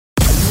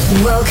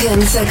Welcome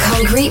to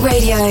Concrete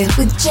Radio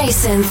with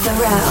Jason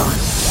Therrell.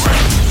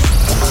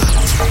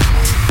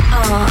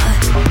 Are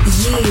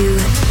you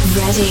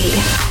ready?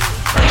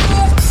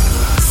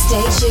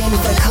 Stay tuned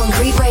for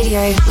Concrete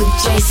Radio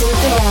with Jason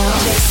Therrell.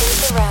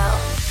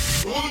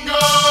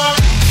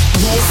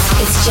 This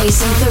is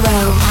Jason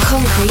Therrell,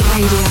 Concrete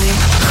Radio.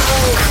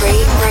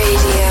 Concrete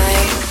Radio.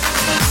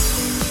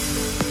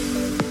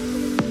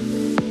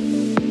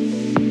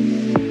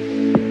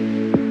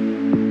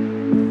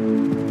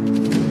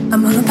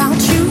 I'm all about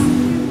you.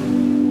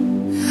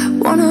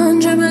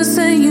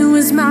 100% you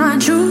is my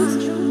truth.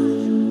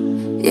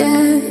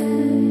 Yeah,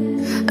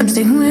 I'm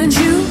sticking with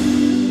you.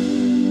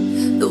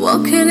 The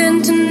walking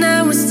in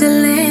tonight we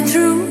still ain't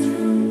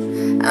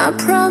through. I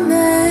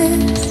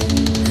promise.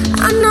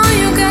 I know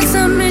you got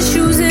some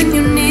issues and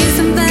you need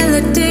some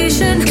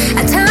validation.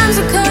 At times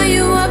I call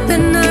you up at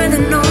night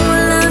and know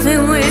our love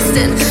ain't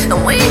wasted.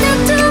 And we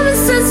got time and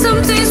said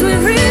some things we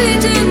really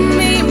didn't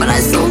mean, but I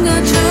still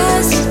got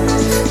trust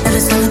that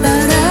it's all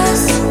about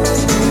us.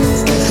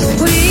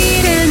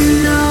 We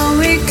didn't know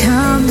we'd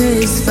come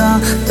this far,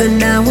 but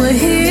now we're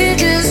here,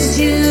 just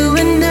you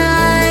and I.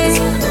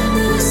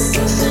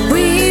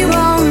 We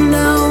won't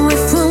know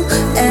if we'll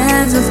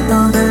ever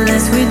fall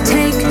unless we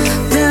take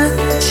the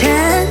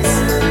chance.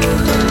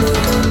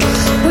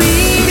 We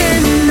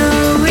didn't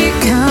know we'd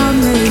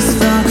come this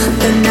far,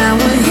 but now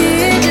we're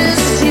here,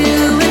 just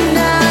you and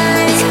I.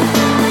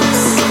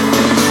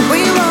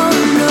 We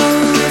won't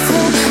know if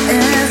we'll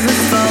ever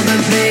fall,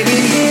 but baby,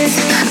 here's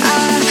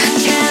our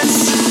chance.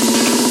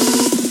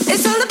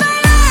 It's all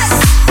about us.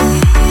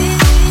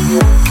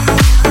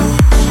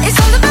 It's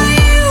all about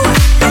you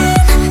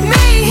and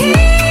me.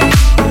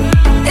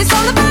 It's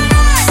all about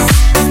us.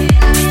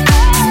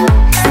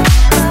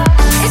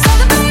 It's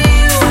all about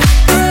you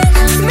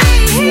and me.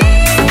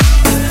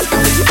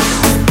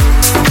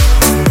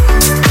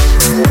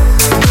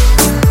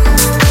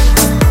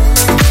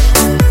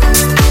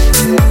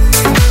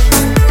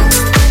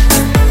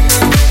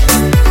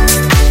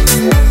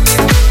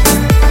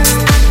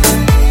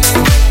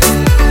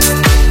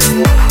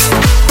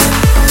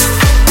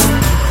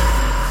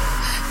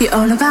 You're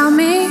all about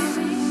me.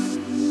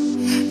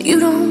 You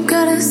don't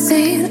gotta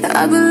say that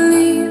I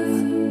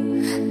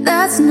believe.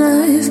 That's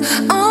nice.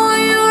 Oh,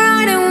 you're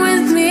riding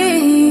with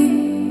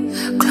me.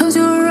 Close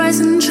your eyes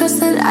and trust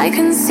that I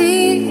can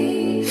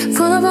see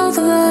for the both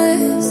of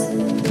us.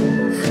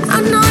 I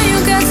know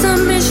you got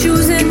some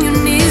issues and you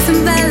need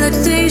some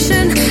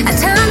validation. At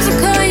times I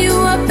call you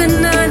up at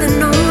night and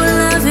know our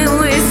love ain't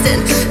wasted.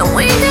 And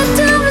we got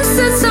time and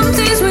said some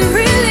things we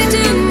really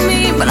didn't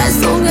mean, but I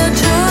still got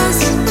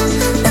trust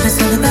that it's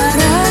all about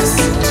us.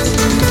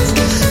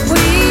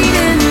 We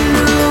didn't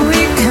know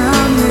we'd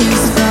come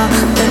this far,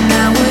 but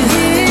now we're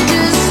here,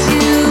 just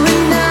you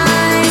and I.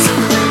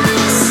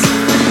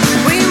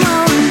 We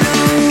won't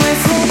know if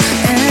we'll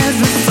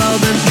ever fall,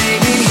 but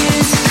baby,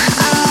 here's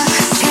our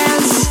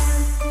chance.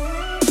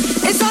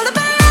 It's all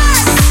about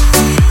us.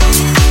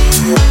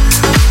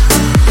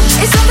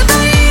 It's all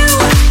about you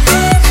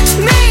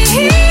and me.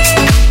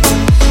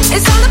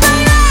 It's all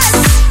about us.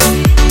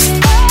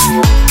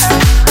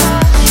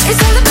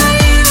 It's all about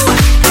you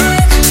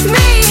and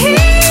me. It's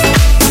all about us.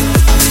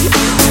 It's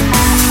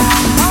all about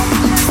you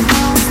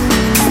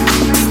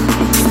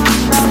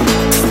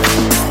and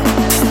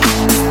me.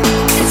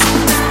 It's all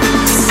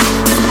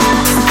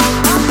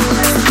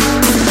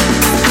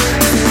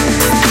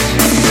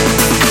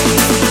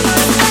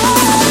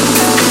about us.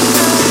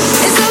 It's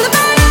all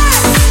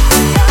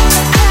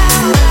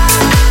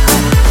about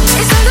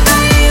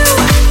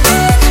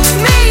you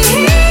and me.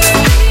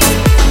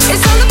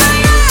 It's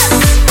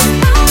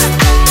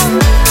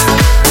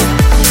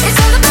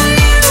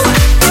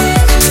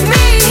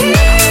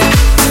all about us. It's all about you and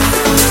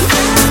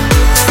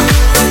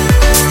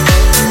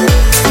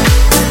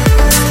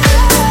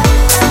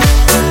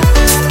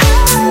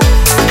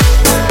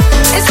me.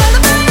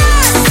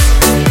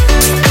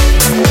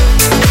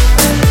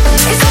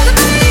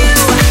 It's all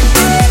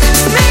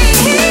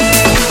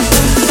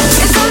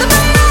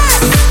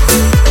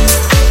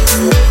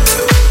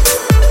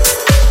about us.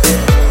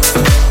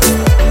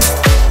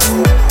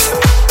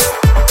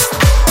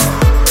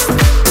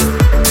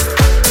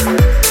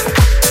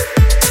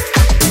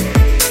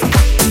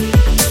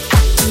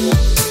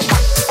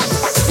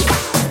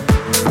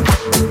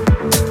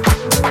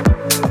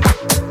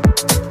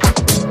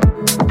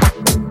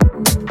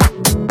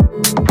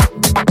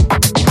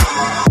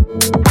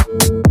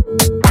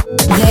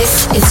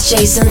 This is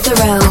Jason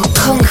Therrell,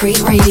 Concrete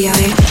Radio.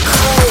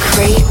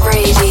 Concrete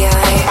Radio.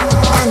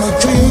 I'm a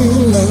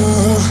dreamer.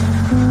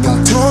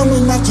 Don't tell me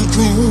not to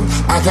dream.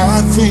 I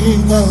got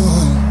fever,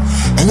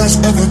 and that's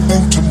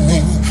everything to me.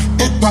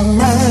 It don't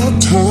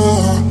matter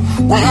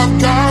where I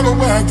gotta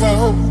where I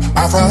go.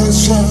 I find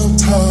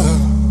shelter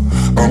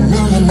a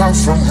million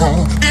miles from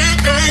home.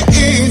 It ain't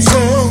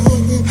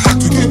easy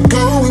to get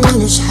going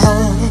when it's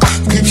hard.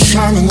 Keep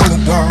shining in the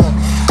dark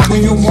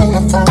when you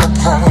wanna fall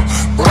apart.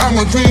 But I'm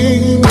a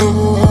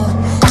dreamer,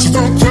 so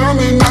don't tell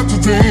me not to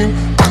dream.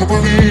 I'm a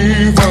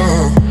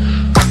believer,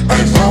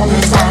 as long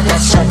as I got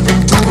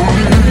something to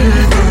believe.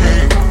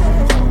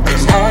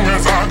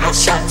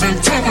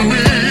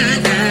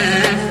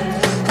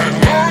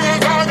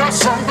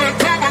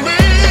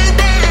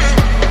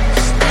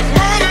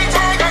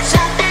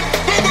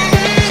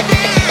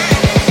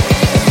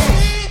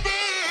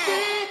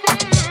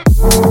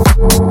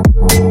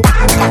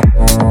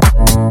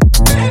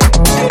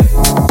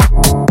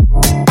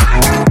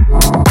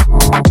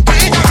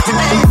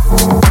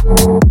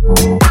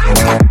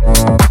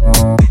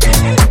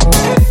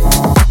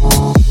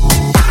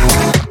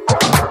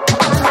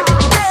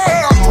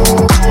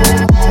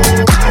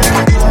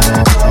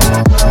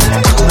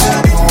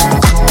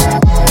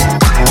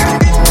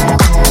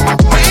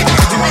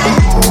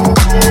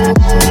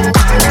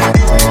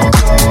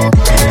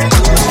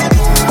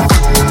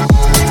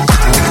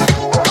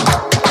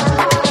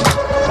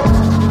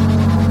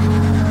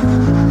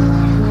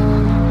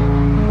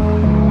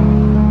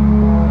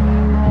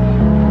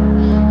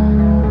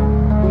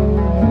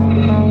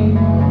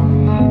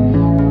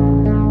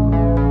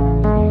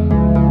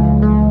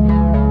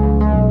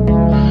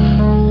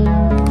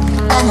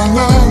 find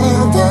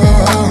another.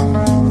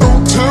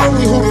 Don't tell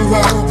me who to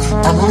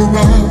love, I'm a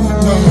runner.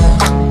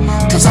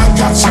 Cause I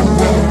got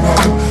someone,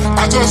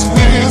 I just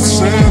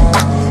listen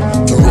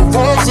to the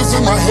voices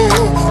in my head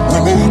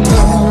when they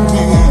tell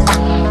me.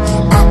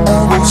 I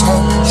always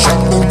have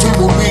something to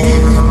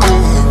believe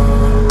in.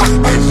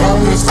 As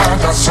long as I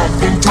got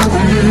something to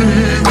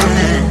believe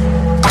in.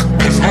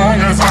 As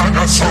long as I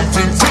got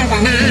something to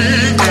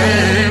believe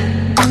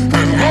in.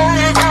 As long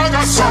as I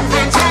got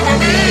something to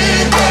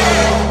believe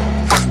in.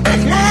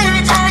 As long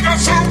as I got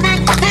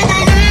something to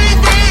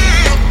believe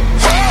in.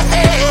 Hey,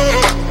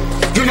 hey.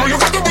 You know you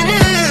got to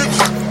believe.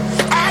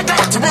 I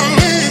got to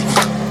believe.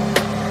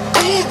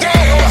 Ooh,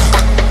 yeah.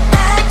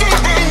 I do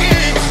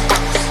believe.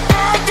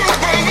 I do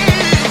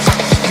believe.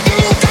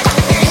 You got to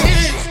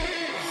believe.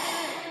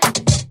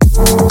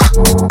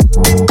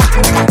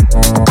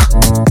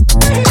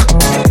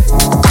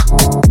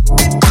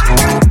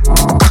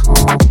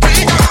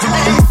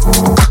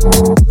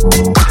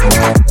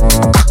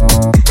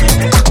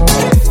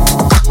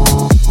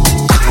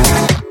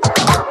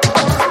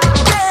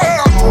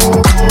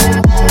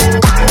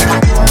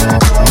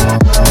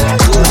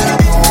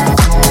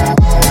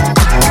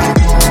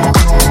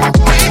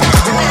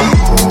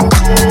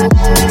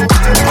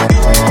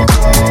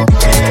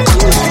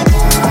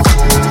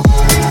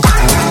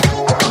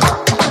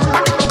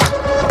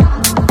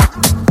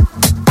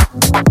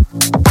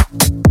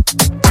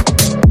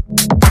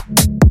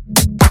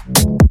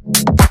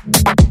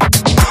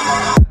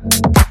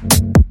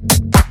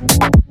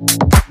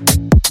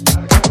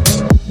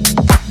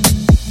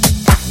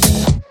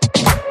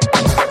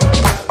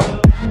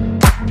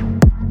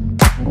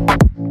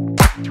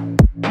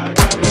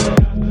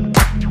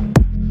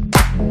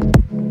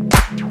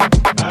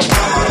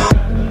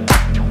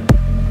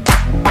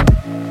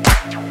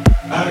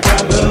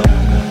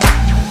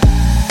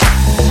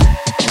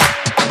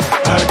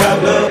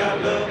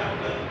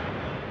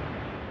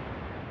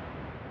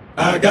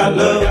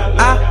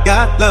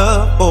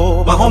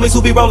 Homies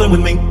who be rolling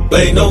with me.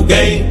 Play no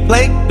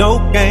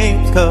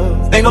games,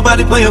 cause ain't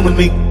nobody playing with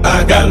me.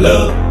 I got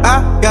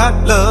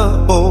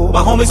love for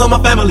my homies on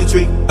my family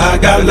tree. I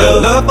got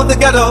love for the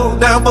ghetto,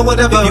 down for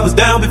whatever. If you was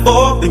down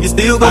before, then you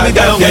still gonna be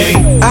down.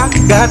 I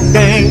got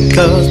game,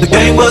 cause the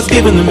game was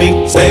given to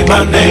me. Say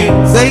my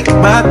name,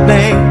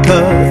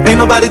 cause ain't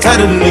nobody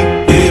tighter than me.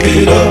 Give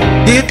it up,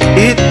 if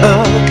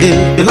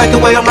you like the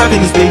way I'm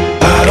rocking this beat.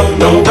 I don't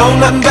know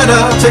nothing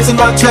better, chasing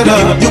my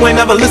cheddar. You ain't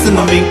never listen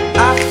to me.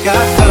 I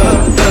got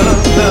love.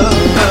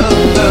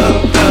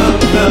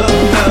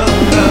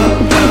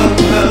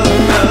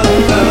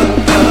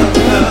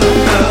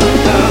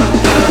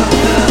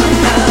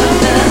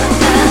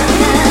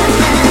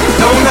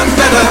 Nothing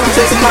better,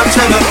 chasing my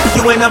cheddar.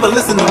 You ain't never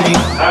listen to me.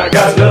 I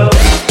got love.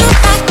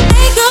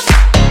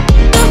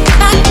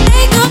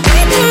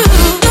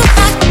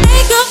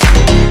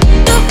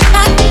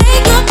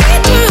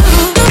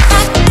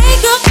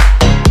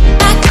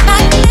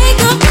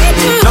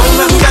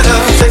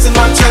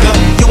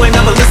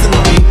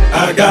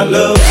 I got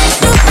love.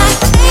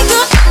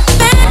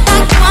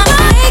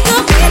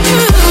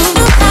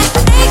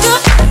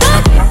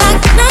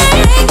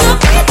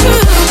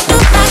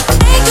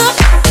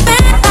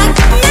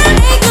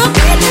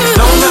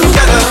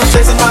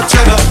 Chasing my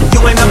cheddar,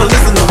 you ain't never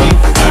listen to me.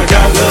 I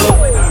got love.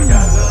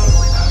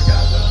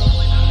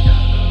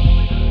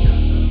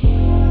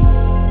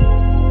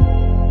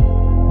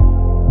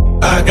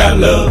 I got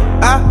love.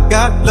 I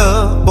got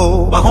love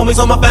for my homies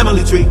on my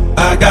family tree.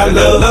 I got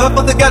love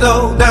for the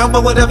ghetto, down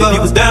for whatever. If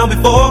you was down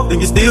before,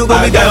 then you still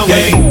gonna be down.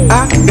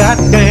 I got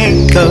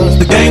game, cause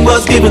the game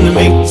was given to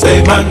me.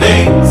 Say my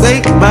name,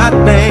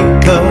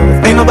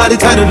 cause ain't nobody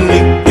tighter than me.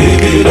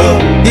 Give it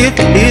up, if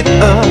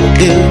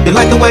you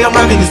like the way I'm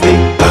rocking this beat.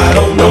 I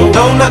don't know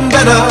nothing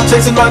better,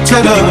 chasing my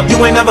cheddar.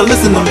 You ain't never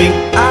listen to me.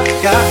 I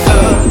got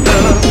love.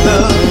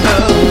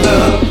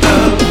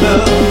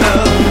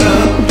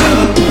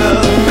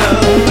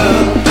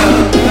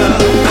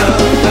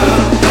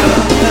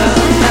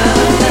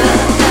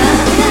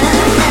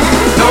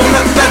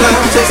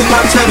 Chasing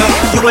my cheddar,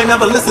 you ain't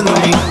never listen to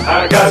me.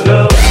 I got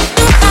love.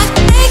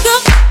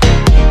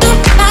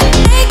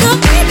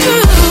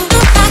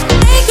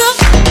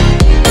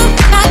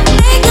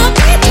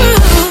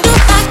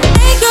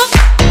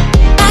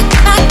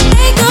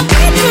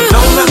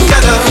 Nothing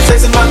better,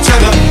 chasing my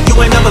cheddar,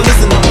 you ain't never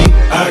listen to me.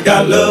 I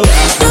got love.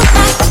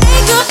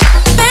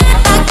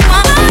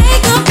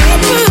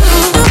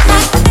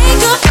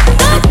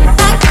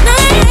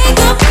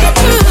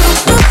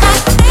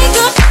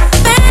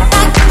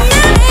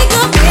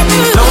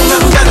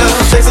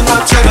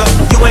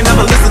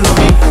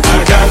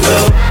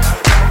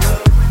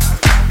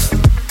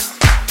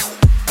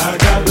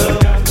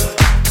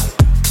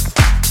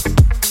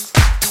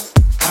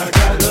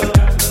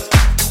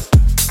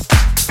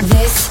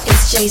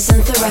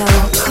 Jason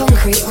Threll,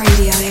 Concrete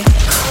Radio.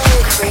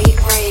 Concrete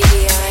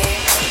Radio.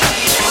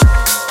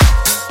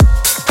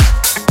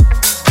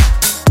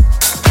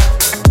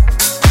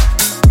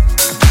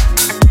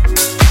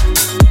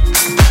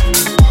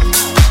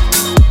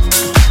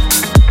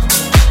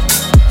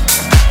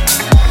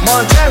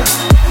 Montana.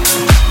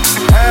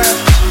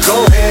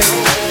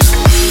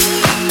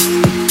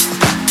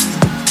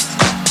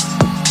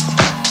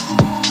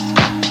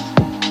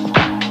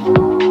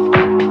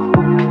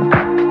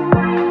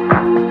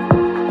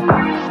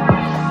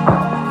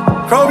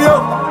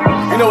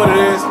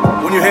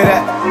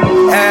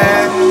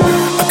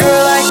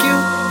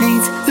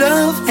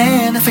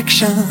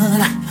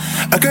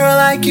 direction. A girl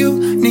like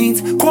you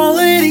needs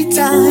quality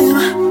time,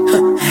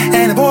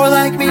 and a boy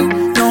like me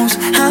knows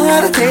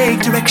how to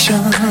take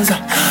directions.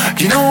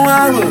 You know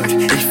I would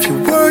if you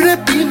were to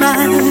be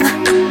mine.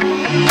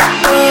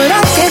 But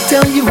I can't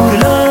tell you who to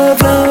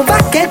love, love.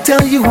 I can't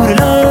tell you who to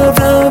love,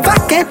 love. I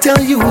can't tell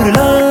you who to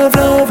love,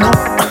 love, no.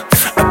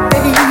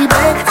 Baby, I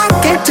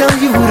can't tell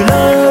you who to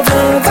love,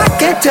 love. I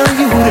can't tell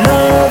you who to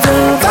love,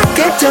 love. I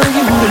can't tell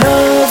you who to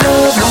love,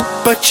 love, no.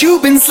 But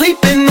you've been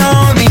sleeping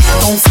on me.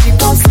 Don't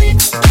sleep on me.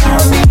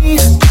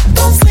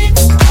 Don't sleep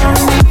on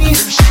me.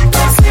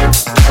 Don't sleep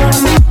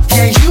on me.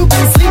 Yeah, you've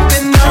been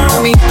sleeping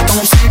on me.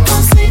 Don't sleep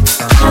on me.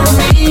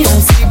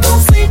 Don't sleep on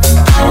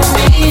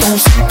me.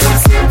 Don't sleep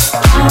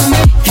on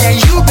me. Yeah,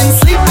 you've been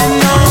sleeping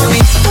on me.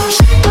 Don't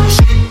sleep on me.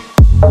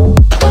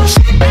 Don't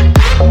sleep on me.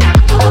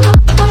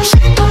 Don't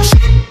sleep on me.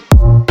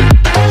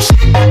 Don't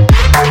sleep on me. Don't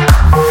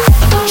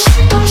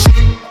sleep on me. Don't sleep on me.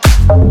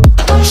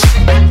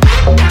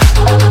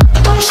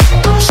 Don't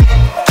sleep on me.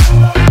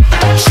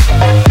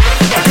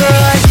 A girl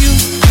like you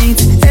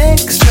needs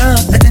extra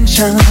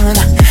attention,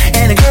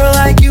 and a girl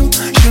like you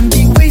shouldn't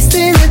be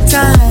wasting your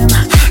time.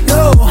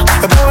 No,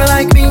 a boy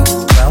like me,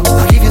 well,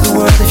 I'll give you the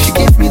word if you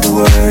give me the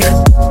word,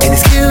 and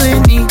it's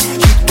killing me. You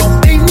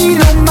don't pay me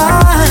no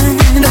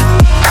mind.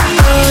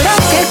 But I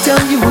can't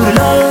tell you who to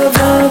love,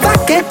 love. I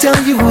can't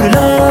tell you who to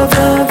love,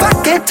 love. I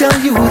can't tell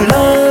you who to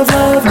love,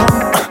 love, no.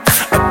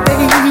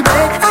 Baby, I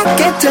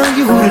can't tell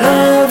you who to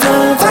love,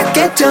 love. I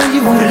can't tell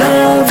you who to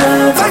love,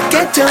 love. I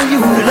can't tell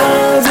you who to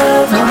love,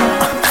 love, no.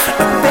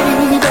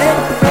 Baby,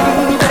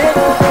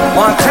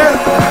 Montana,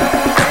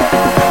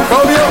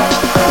 Romeo,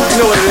 you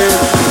know what it is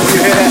when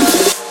you hear that.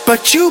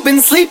 but you've been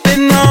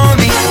sleeping on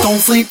me. Don't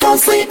sleep on me.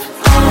 Don't sleep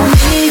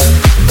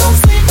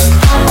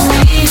on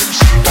me.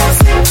 Don't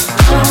sleep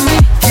on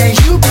me. Yeah,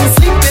 you've been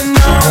sleeping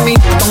on me.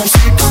 Don't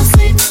sleep on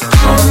me.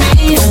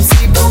 Don't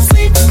sleep on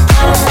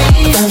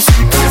me. Don't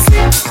sleep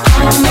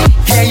on me.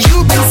 Yeah,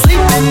 you've been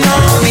sleeping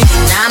on me.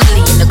 Now I'm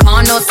leaving the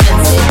car, no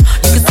sense.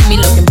 You can see me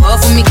looking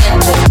rough when we get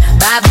there.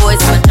 Bad boys,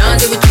 my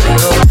Johns, with you.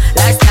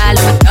 Lifestyle,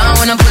 I'm down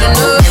when I'm pulling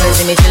up. Never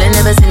see me chillin',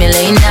 never see me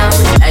laying down.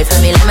 Life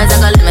for me, lemons, I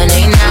got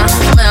lemonade now.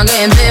 Boy, I'm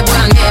getting paid, boy,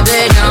 I'm getting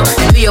paid now.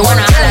 If you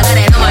wanna holla, got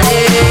it on my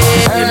head,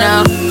 you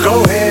know.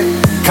 Go ahead,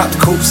 cop the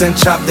coops and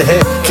chop the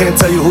head. Can't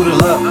tell you who to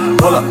love.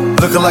 Pull up,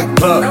 looking like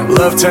plug.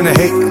 Love turn to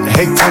hate,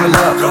 hate turn to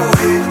love.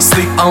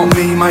 Sleep on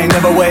me, might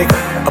never wake.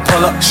 I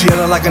pull up, she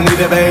look like I need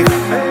a baby.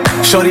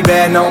 Shorty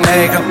bad, no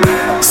makeup.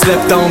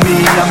 Slipped on me,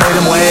 I made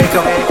him wake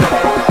up.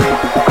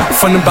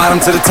 From the bottom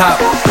to the top,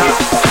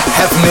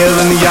 $500,000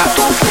 in the yacht.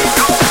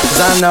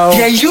 'Cause I know.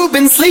 Yeah, you've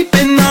been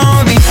sleeping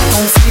on me.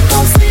 Don't sleep,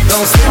 don't sleep,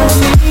 don't sleep on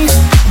me.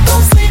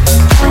 Don't sleep on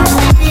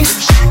me.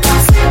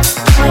 Don't sleep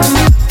on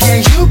me. Yeah,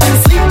 you've been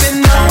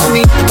sleeping on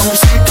me. Don't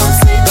sleep, don't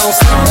sleep, don't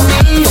sleep on me.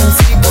 Don't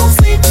sleep, don't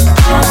sleep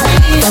on me.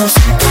 Don't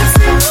sleep, don't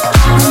sleep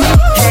on me.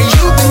 Yeah,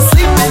 you've been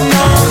sleeping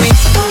on me.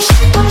 Don't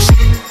sleep, don't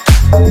sleep,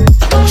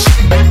 don't sleep, don't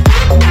sleep,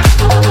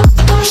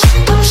 don't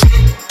sleep, don't sleep, don't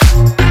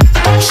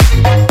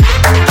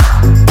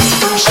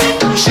sleep,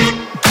 don't sleep, don't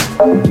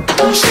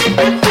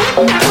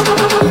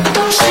sleep, don't sleep.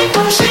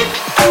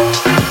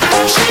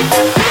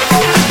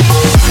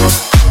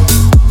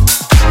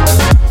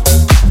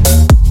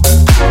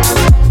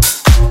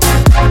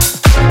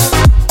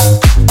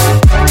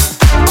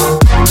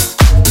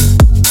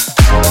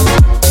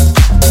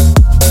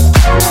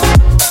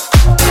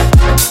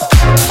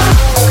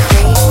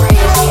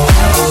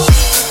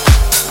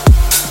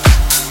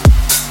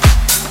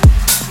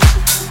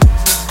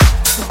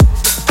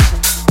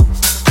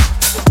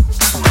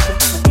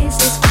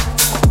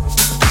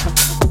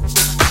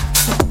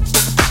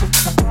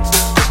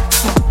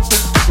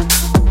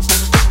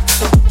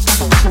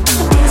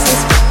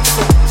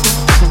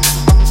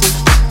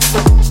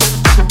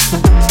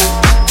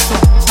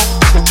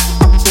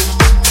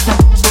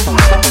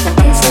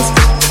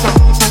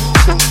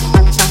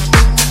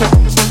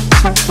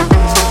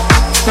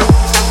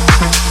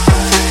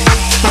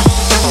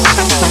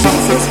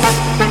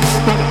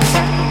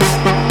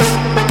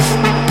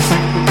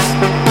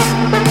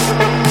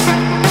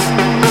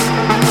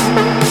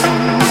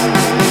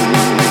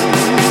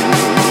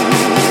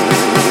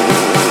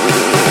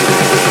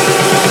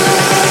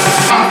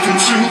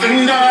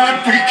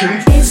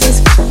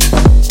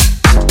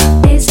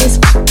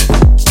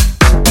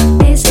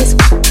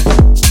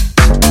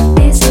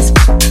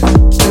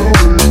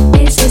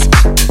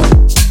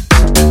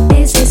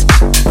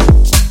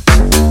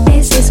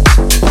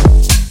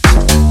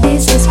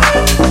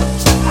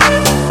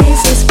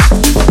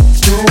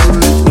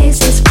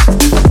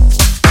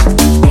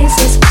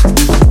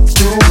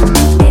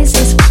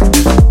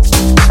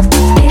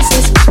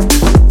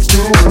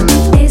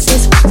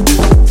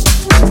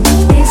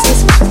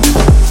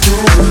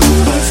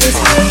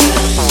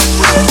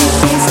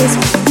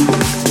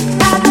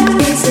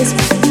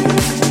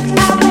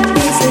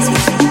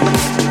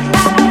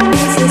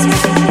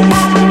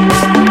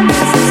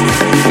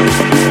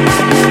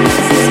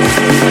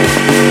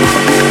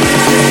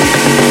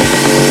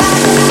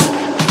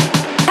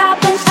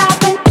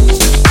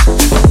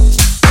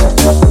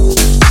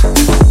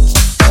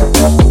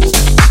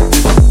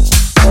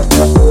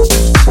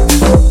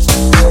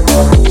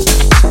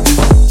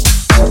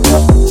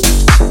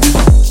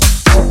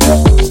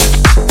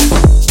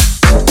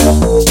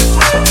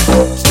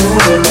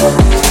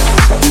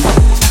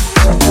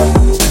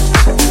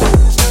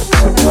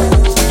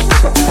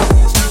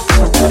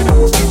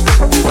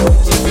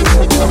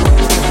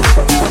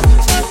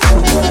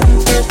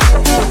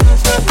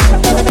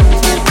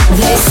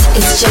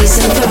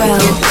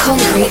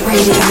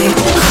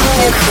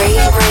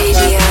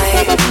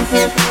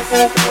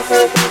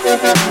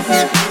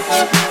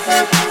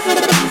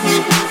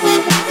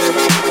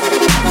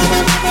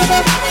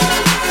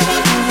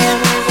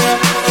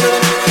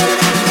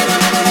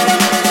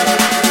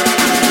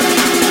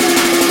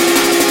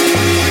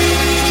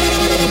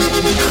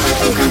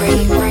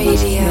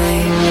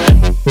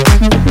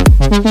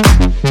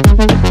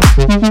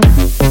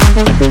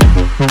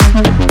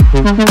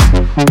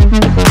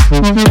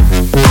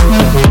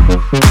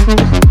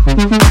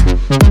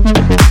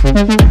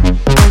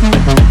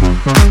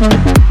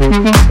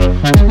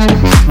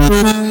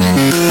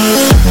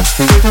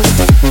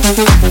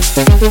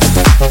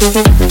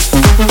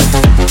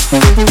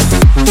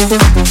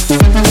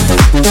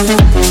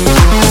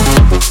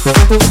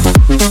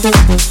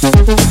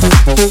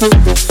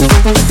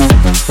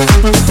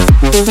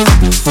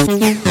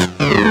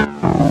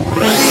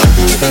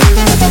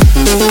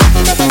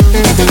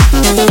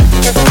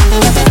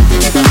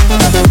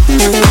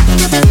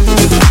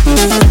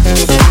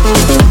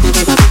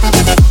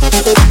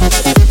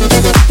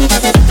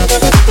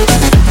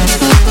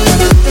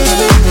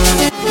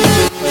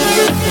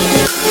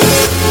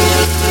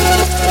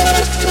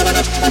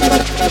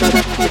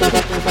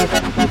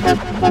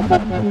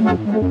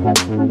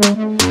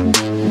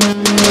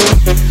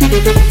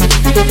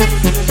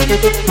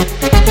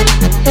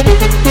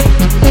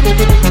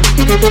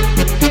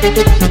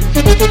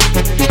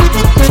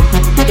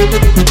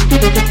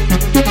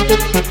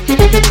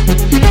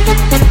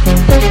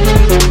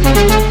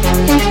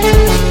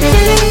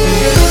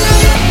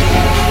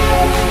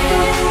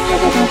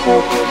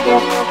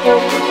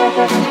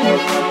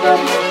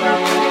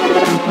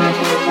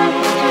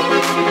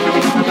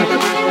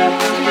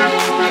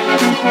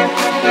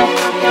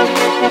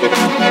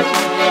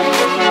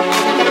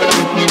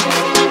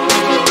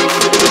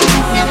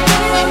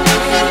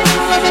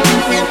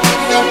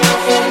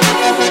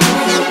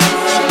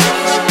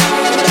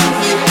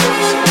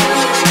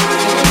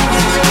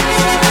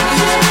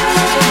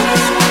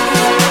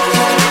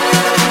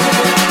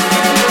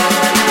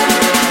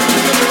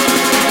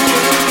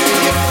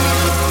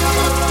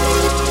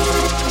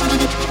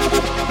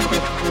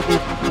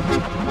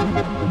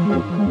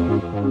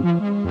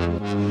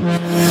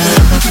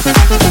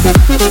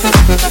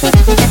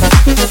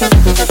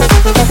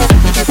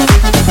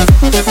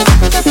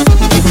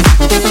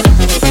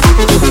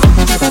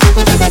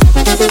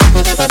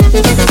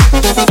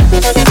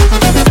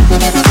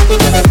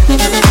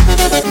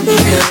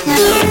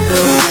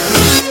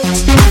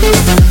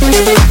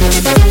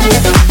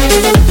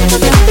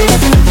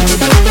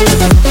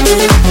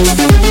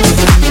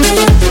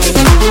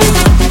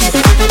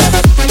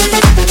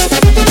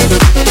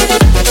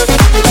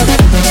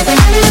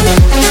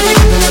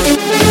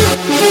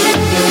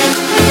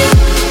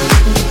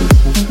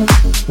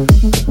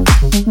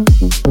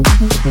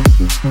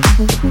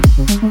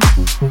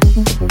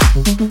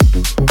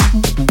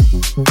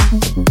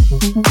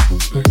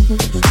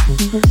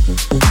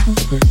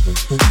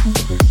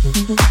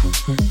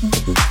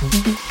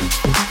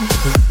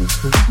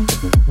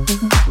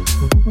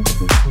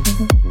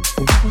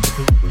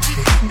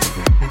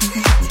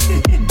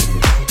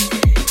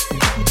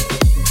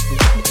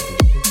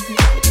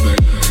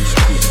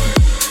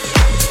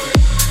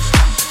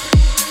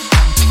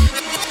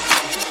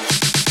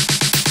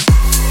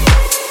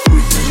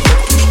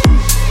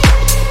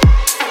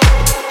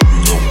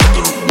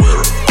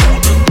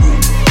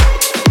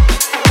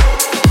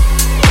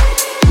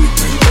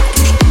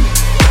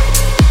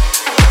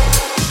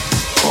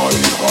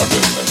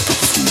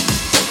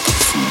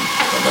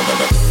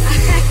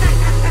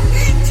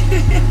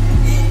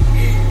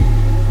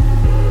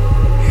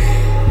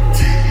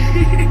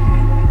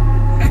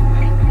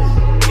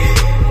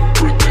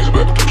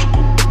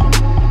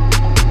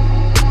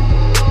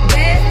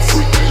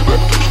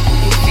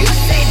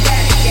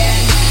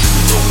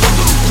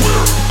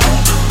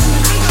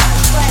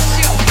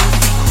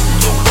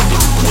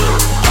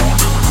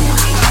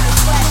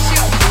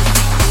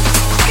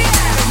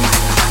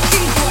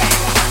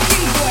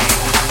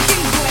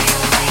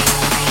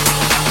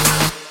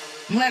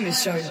 Let me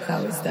show you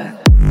how it's done.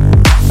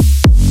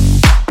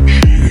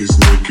 He's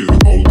naked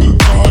all the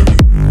time.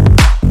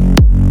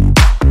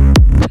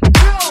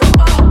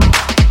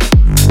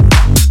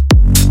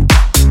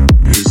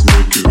 He's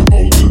naked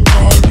all the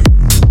time.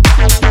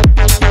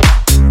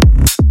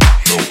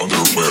 No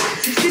underwear.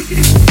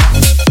 He's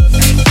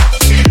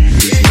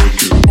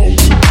naked all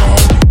the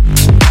time.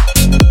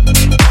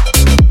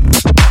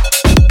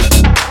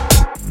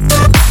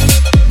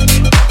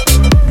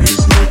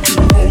 He's naked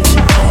all the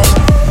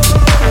time.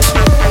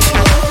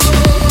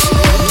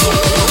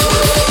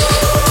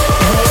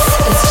 This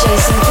is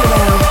Jason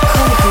Terrell.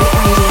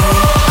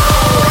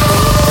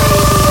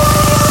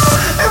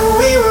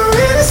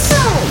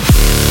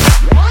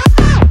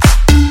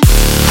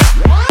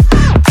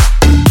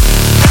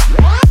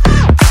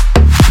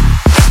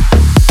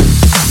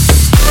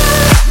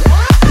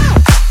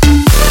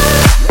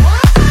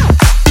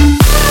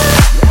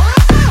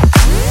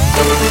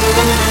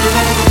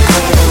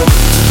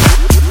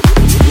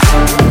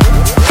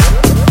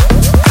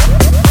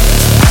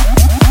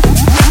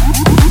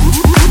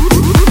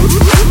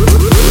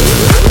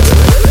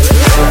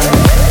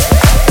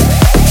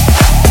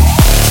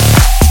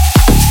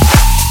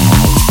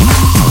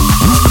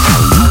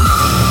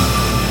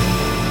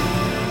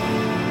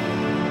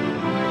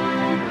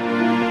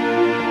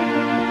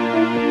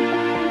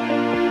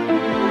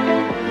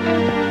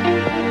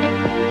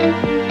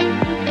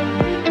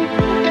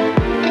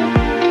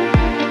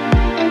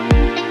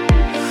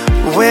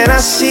 When I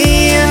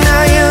see you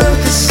now, you look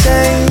the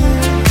same.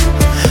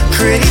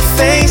 Pretty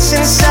face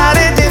inside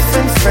a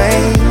different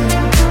frame.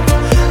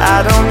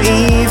 I don't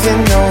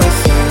even know if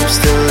you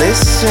still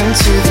listen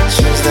to the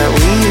tunes that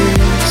we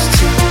used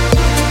to.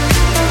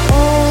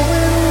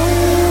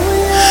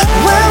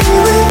 When we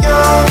were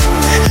young,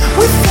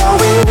 we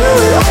thought we knew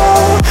it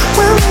all.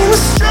 When we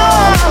were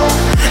strong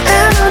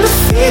and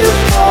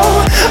undefeatable.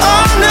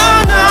 Oh no,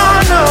 no,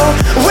 no.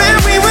 When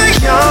we were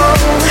young.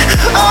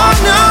 Oh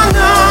no,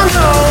 no,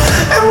 no.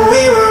 And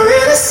we were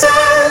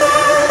innocent.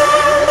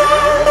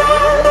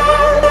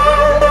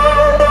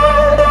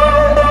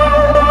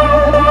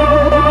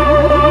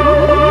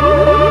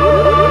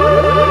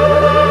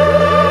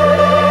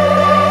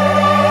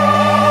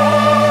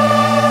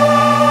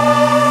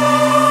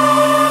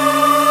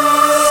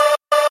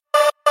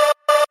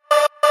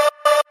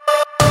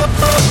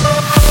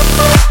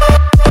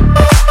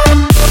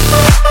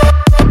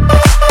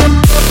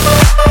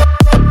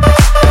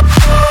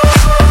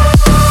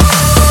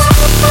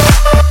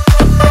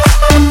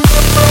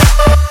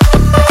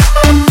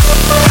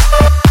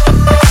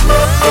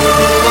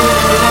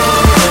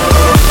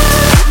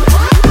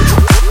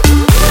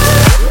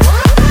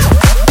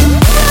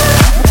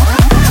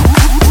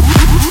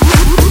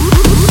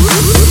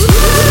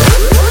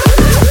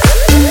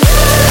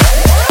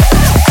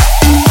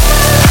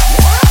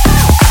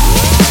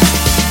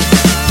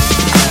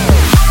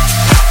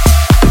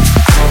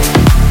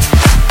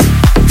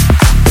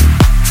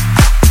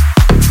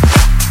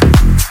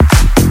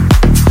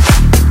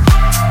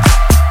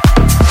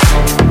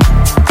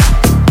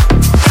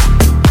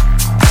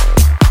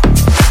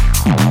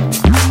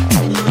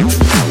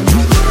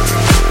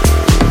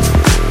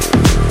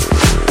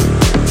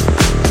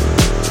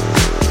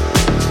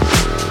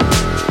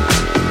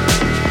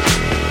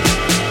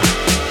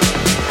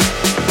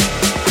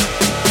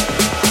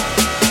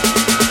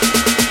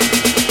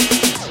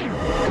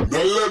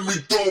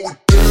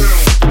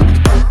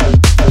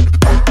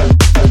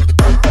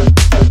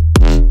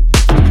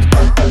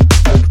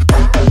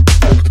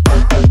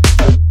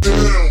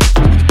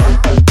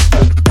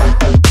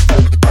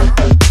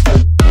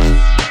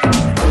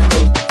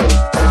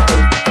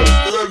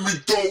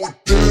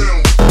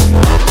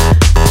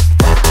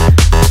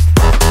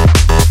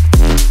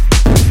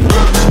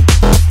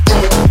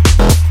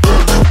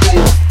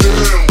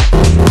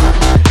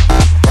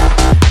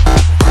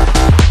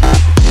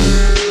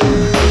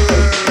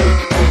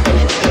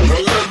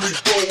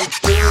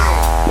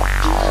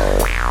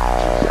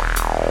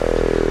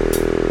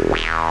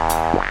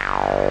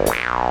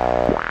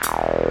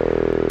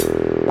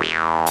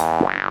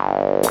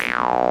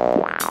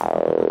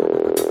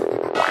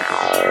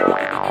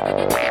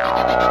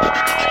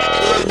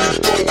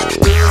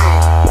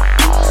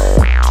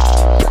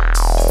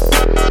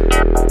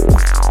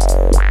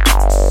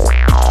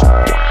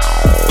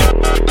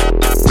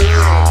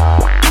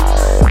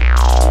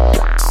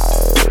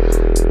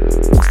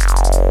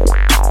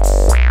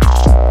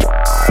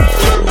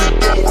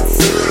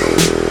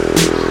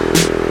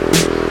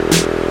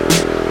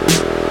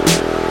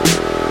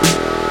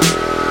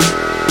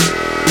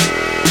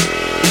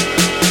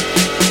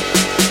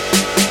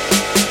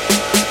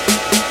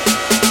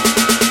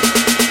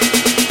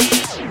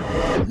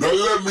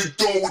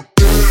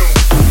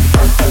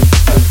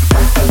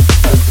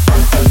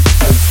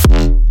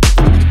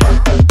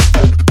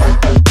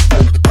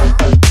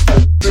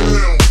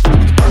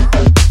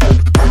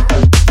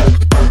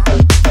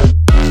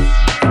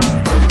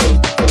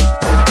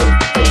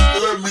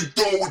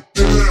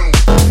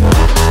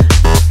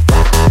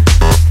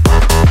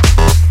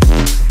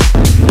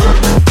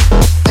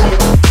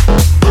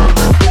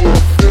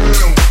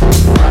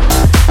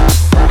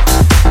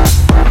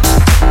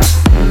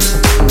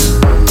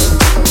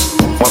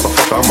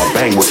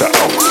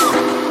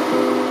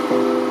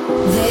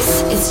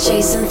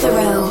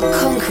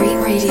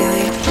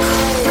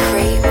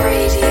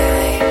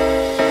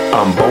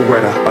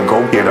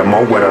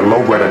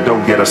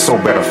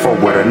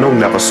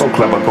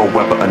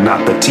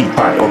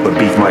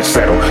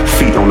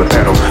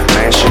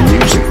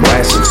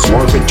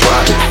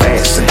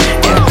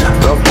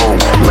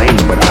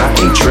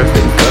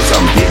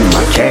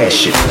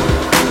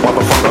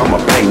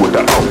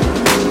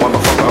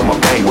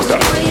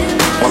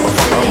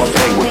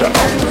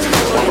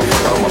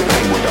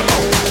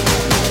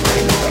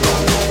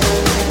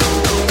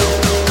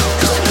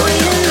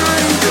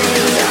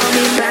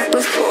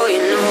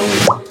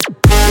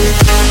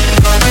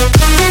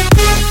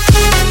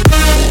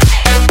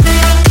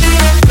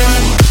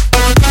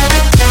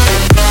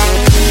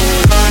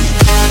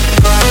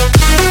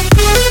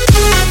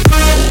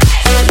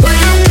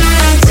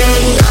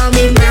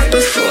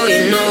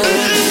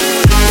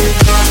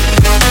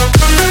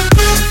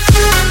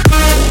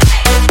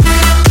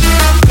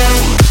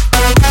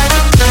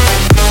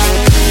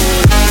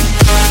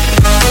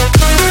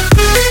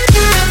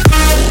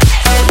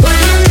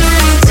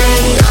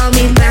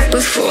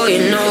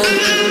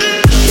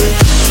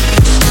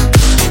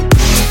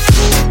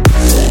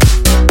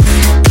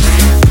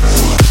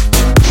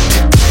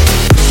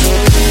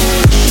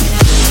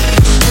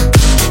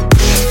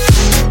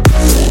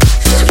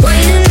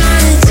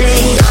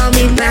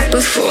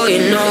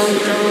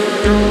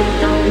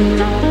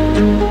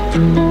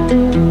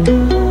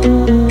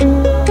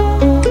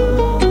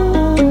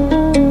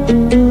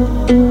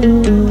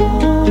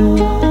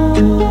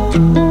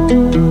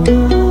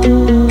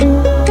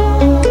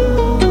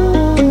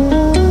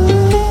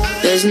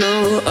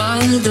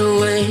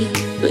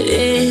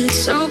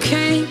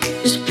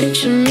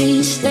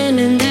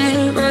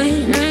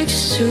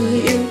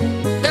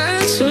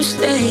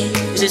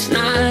 'cause it's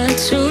not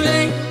too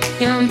late.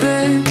 Yeah, I'm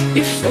back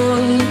before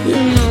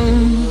you know.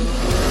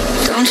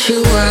 Don't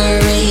you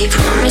worry,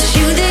 promise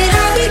you that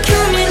I'll be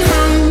coming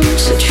home.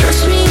 So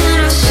trust me when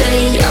I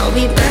say I'll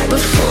be back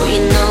before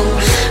you know.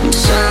 I'm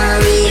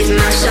sorry if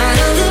my side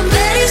of the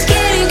bed is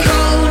getting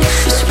cold.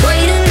 Just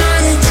wait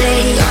another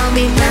day, I'll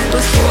be back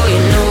before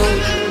you know.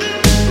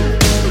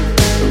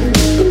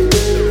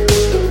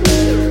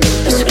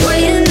 Just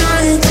wait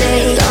another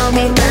day, I'll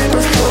be back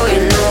before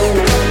you know.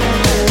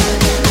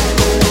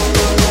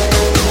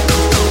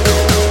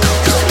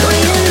 Just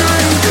wait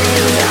another day,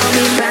 I'll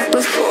be back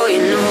before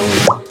you know.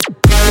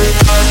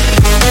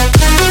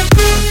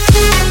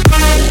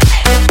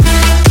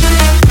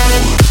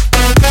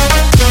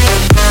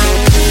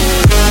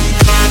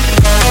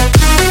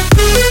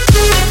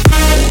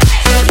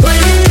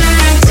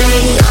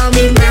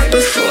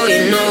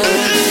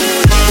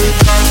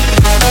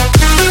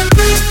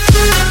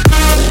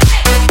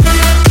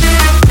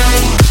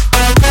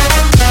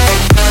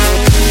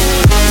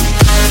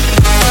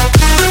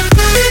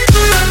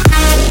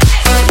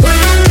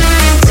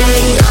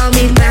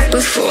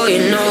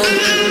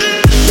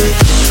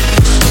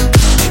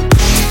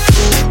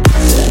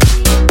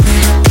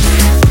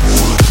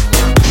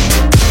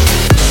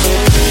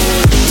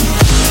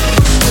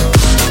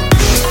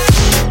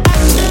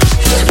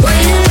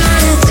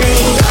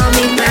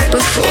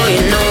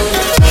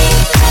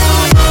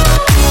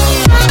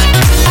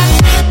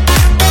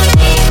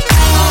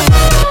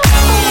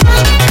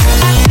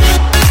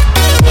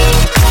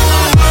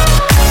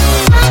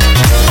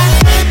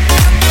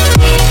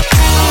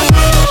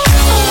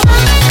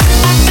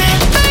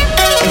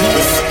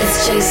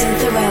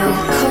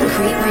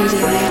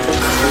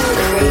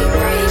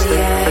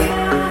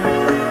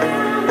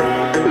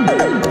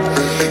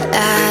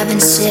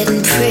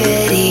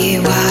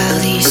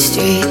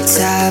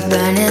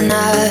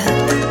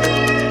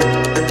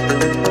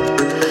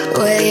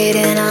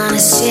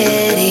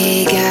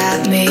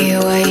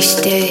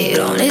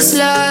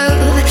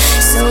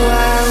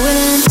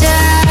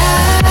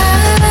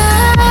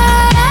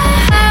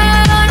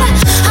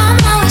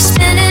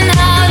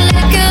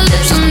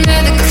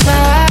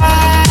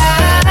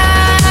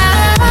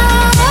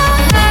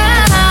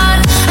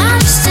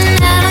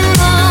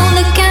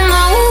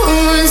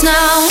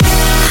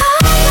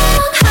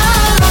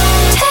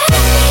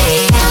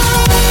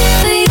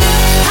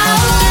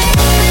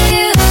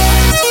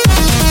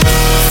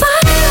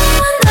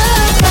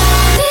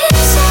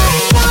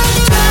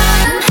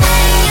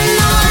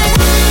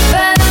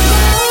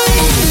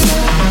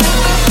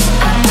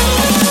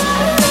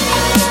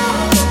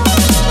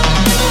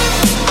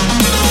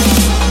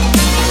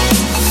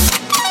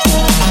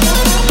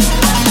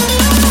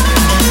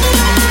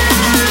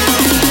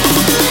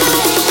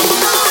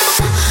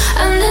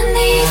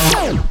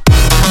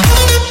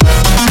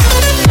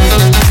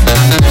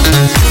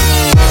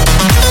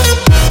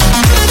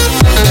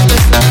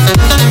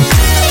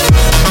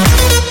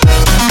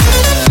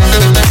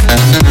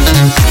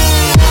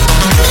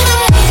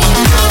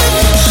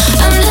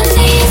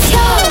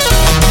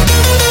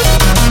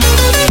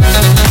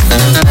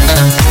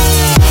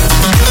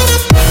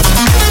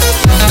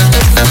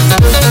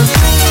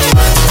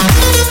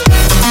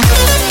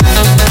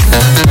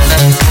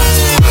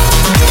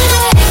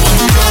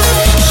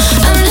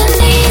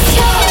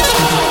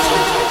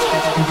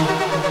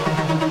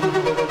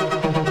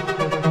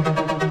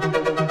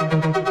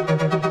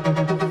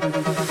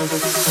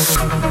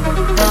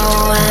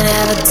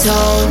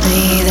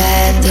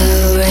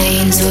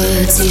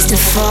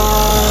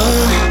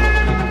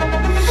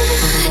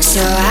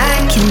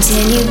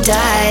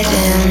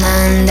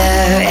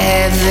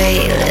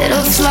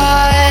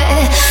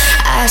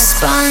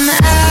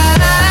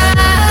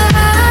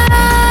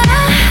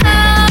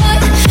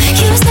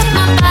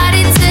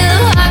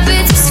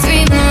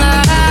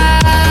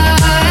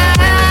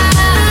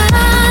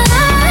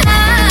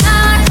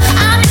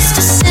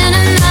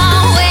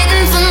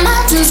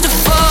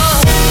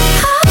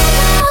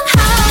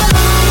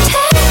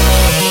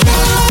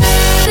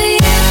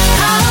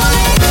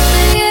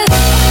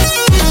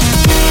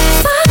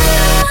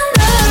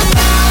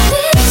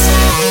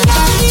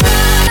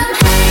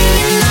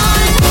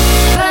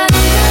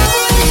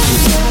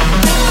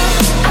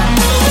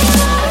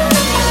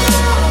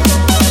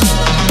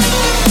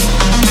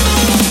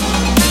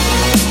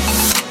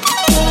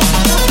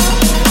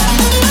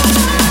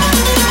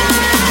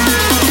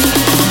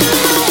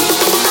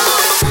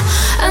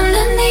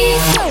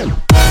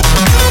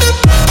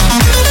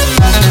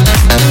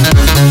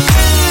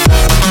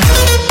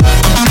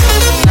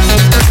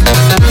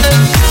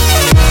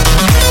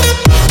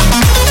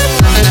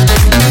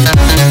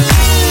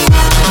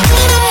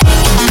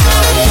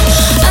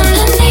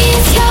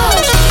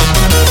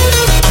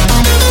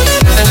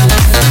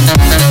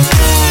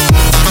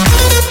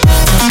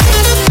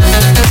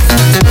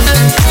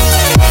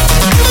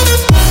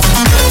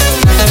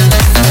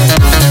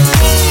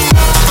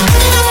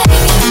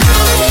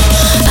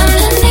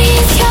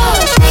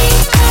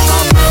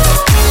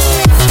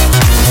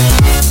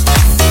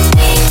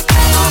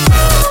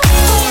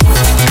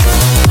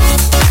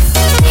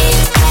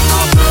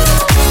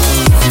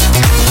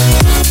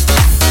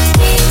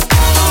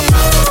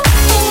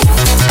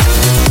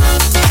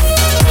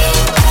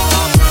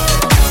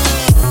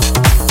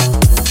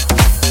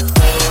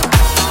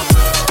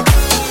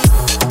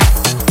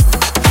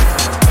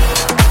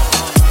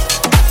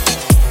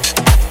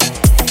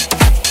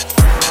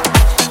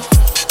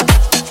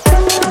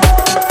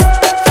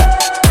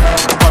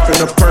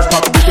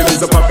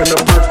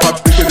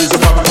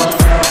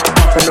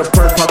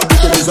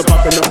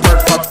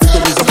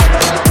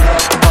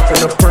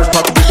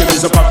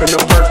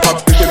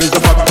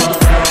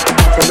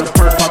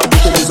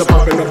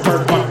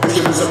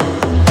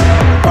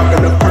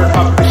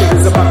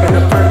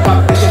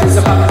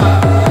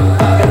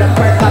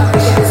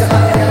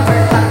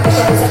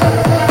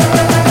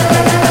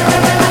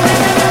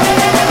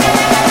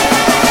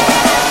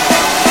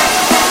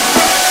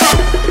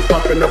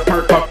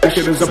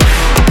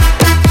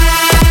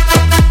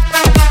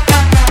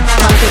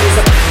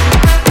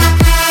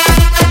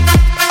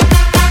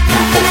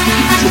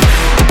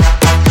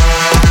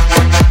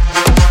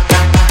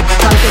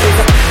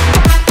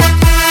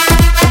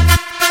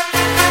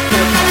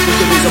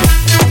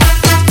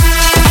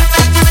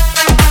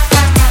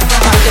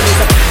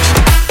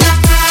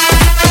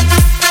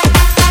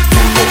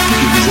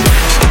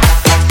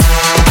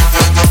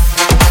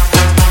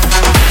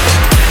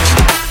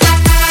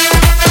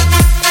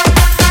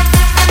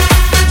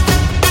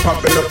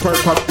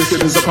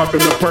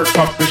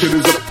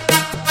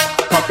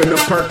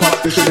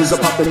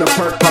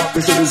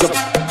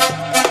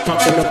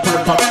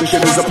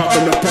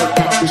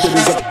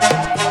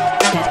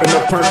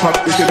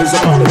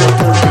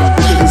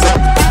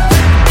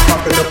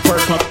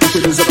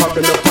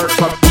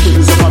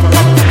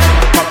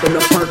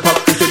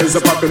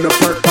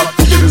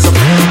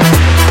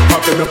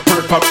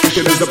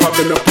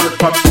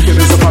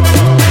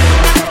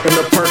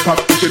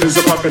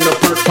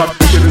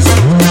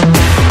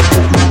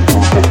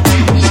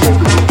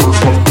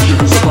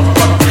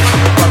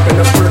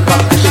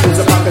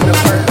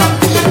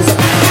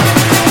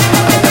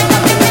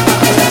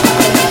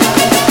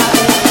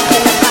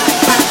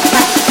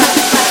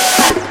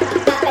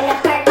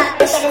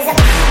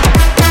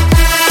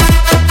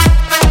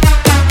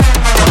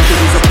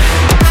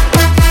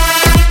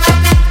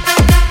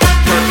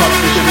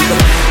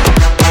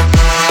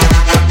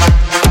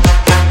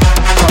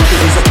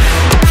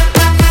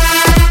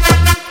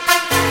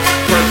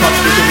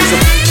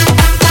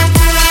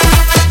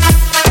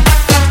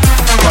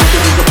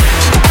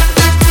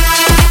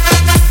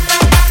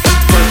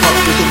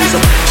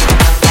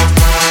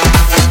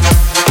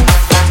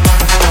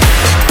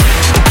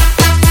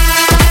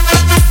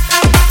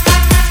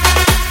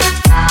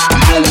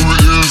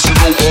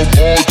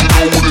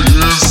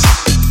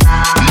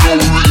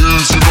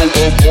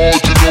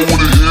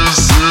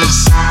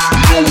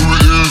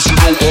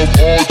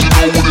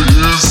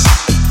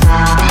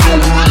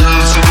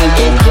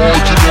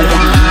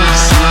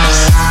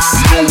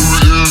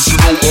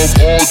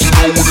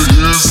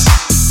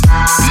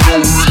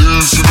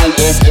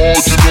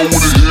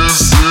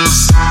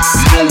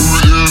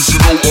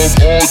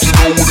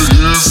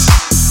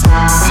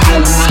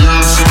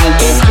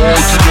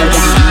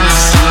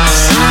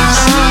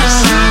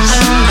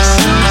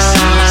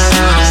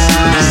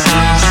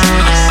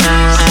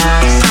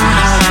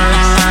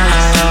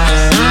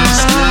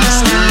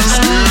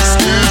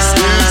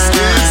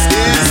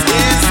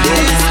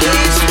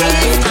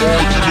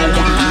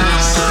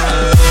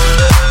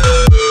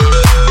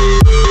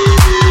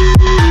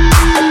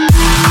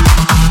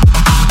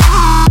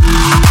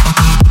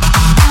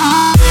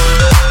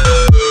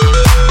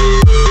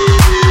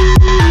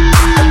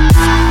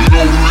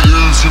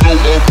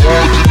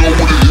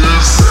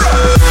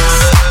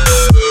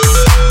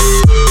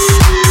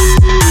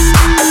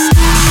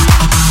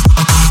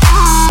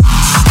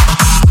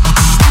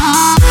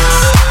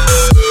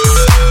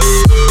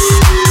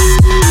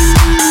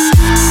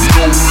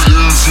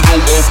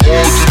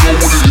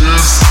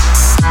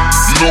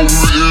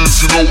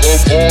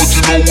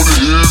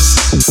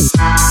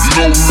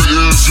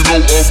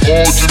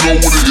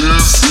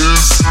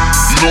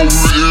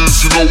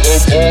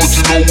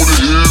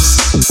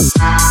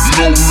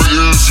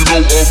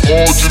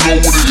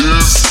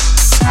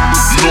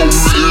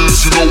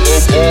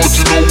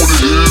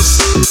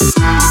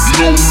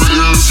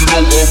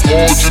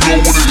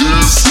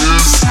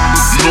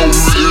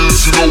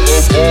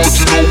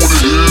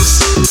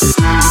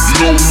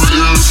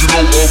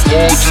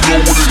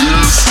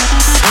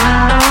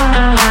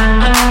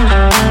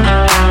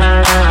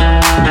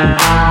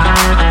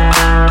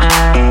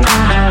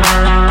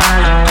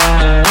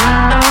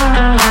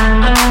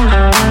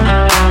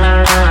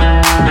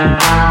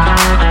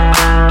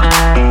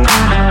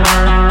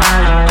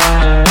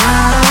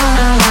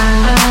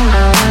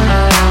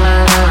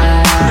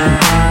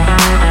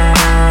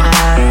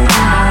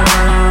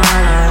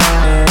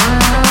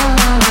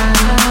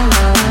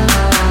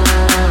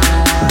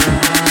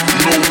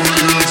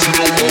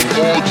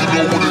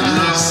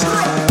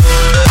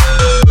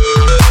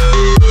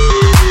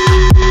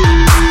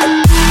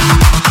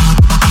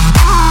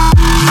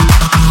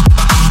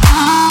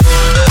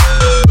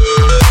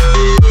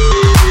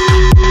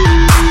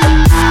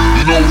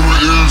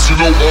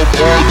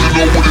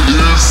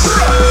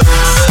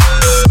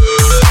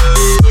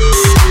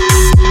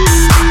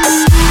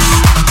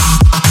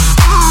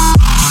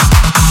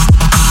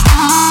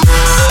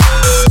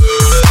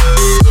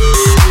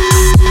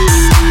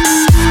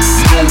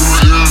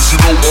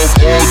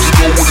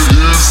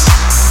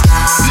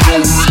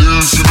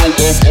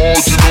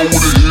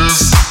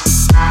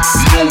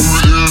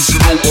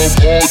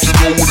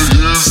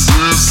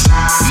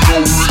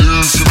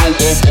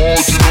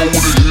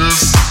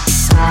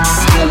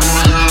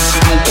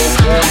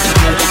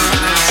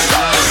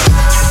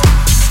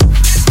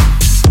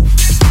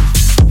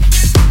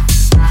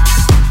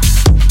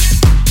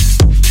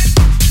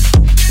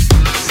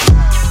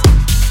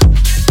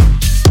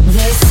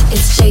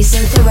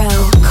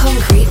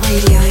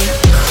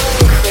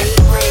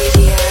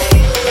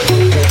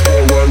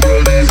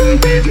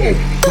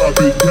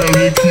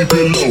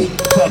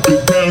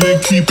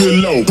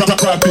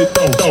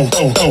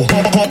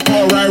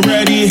 Alright,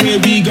 ready, here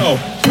we go.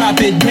 Drop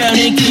it down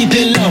and keep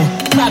it low.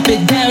 Drop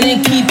it down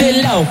and keep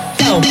it low.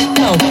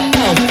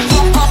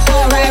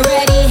 Alright,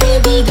 ready,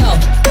 here we go.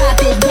 Drop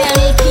it down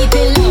and keep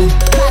it low.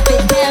 Drop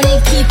it down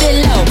and keep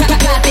it low.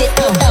 Drop it,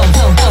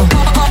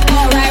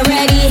 Alright,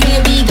 ready,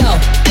 here we go.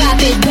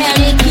 Drop it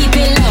down and keep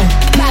it low.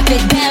 Drop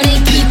it down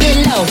and keep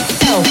it low.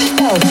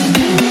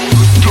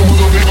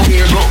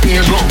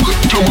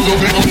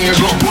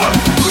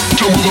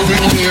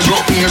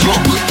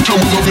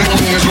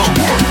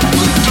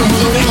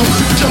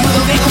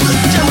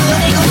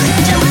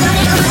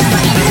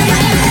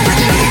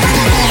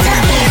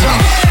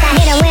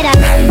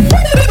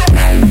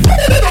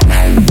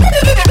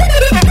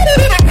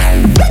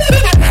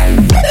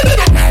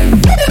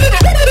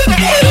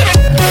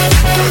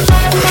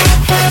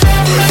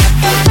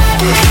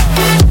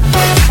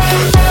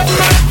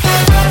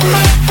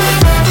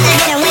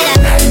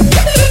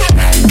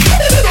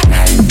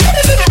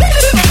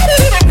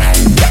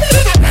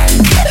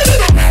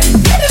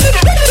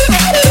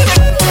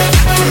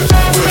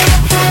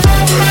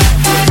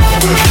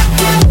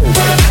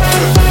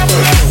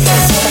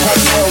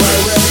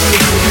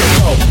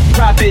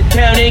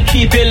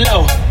 Keep it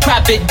low,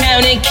 drop it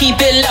down and keep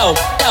it low,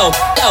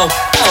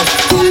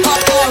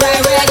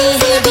 Alright, ready,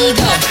 here we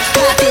go.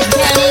 Drop it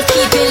down and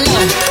keep it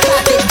low,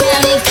 drop it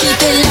down and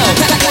keep it low,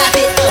 drop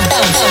it,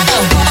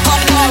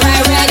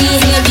 Alright, ready,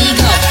 here we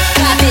go.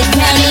 Drop it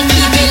down and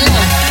keep it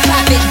low,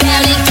 drop it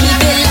down and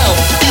keep it low,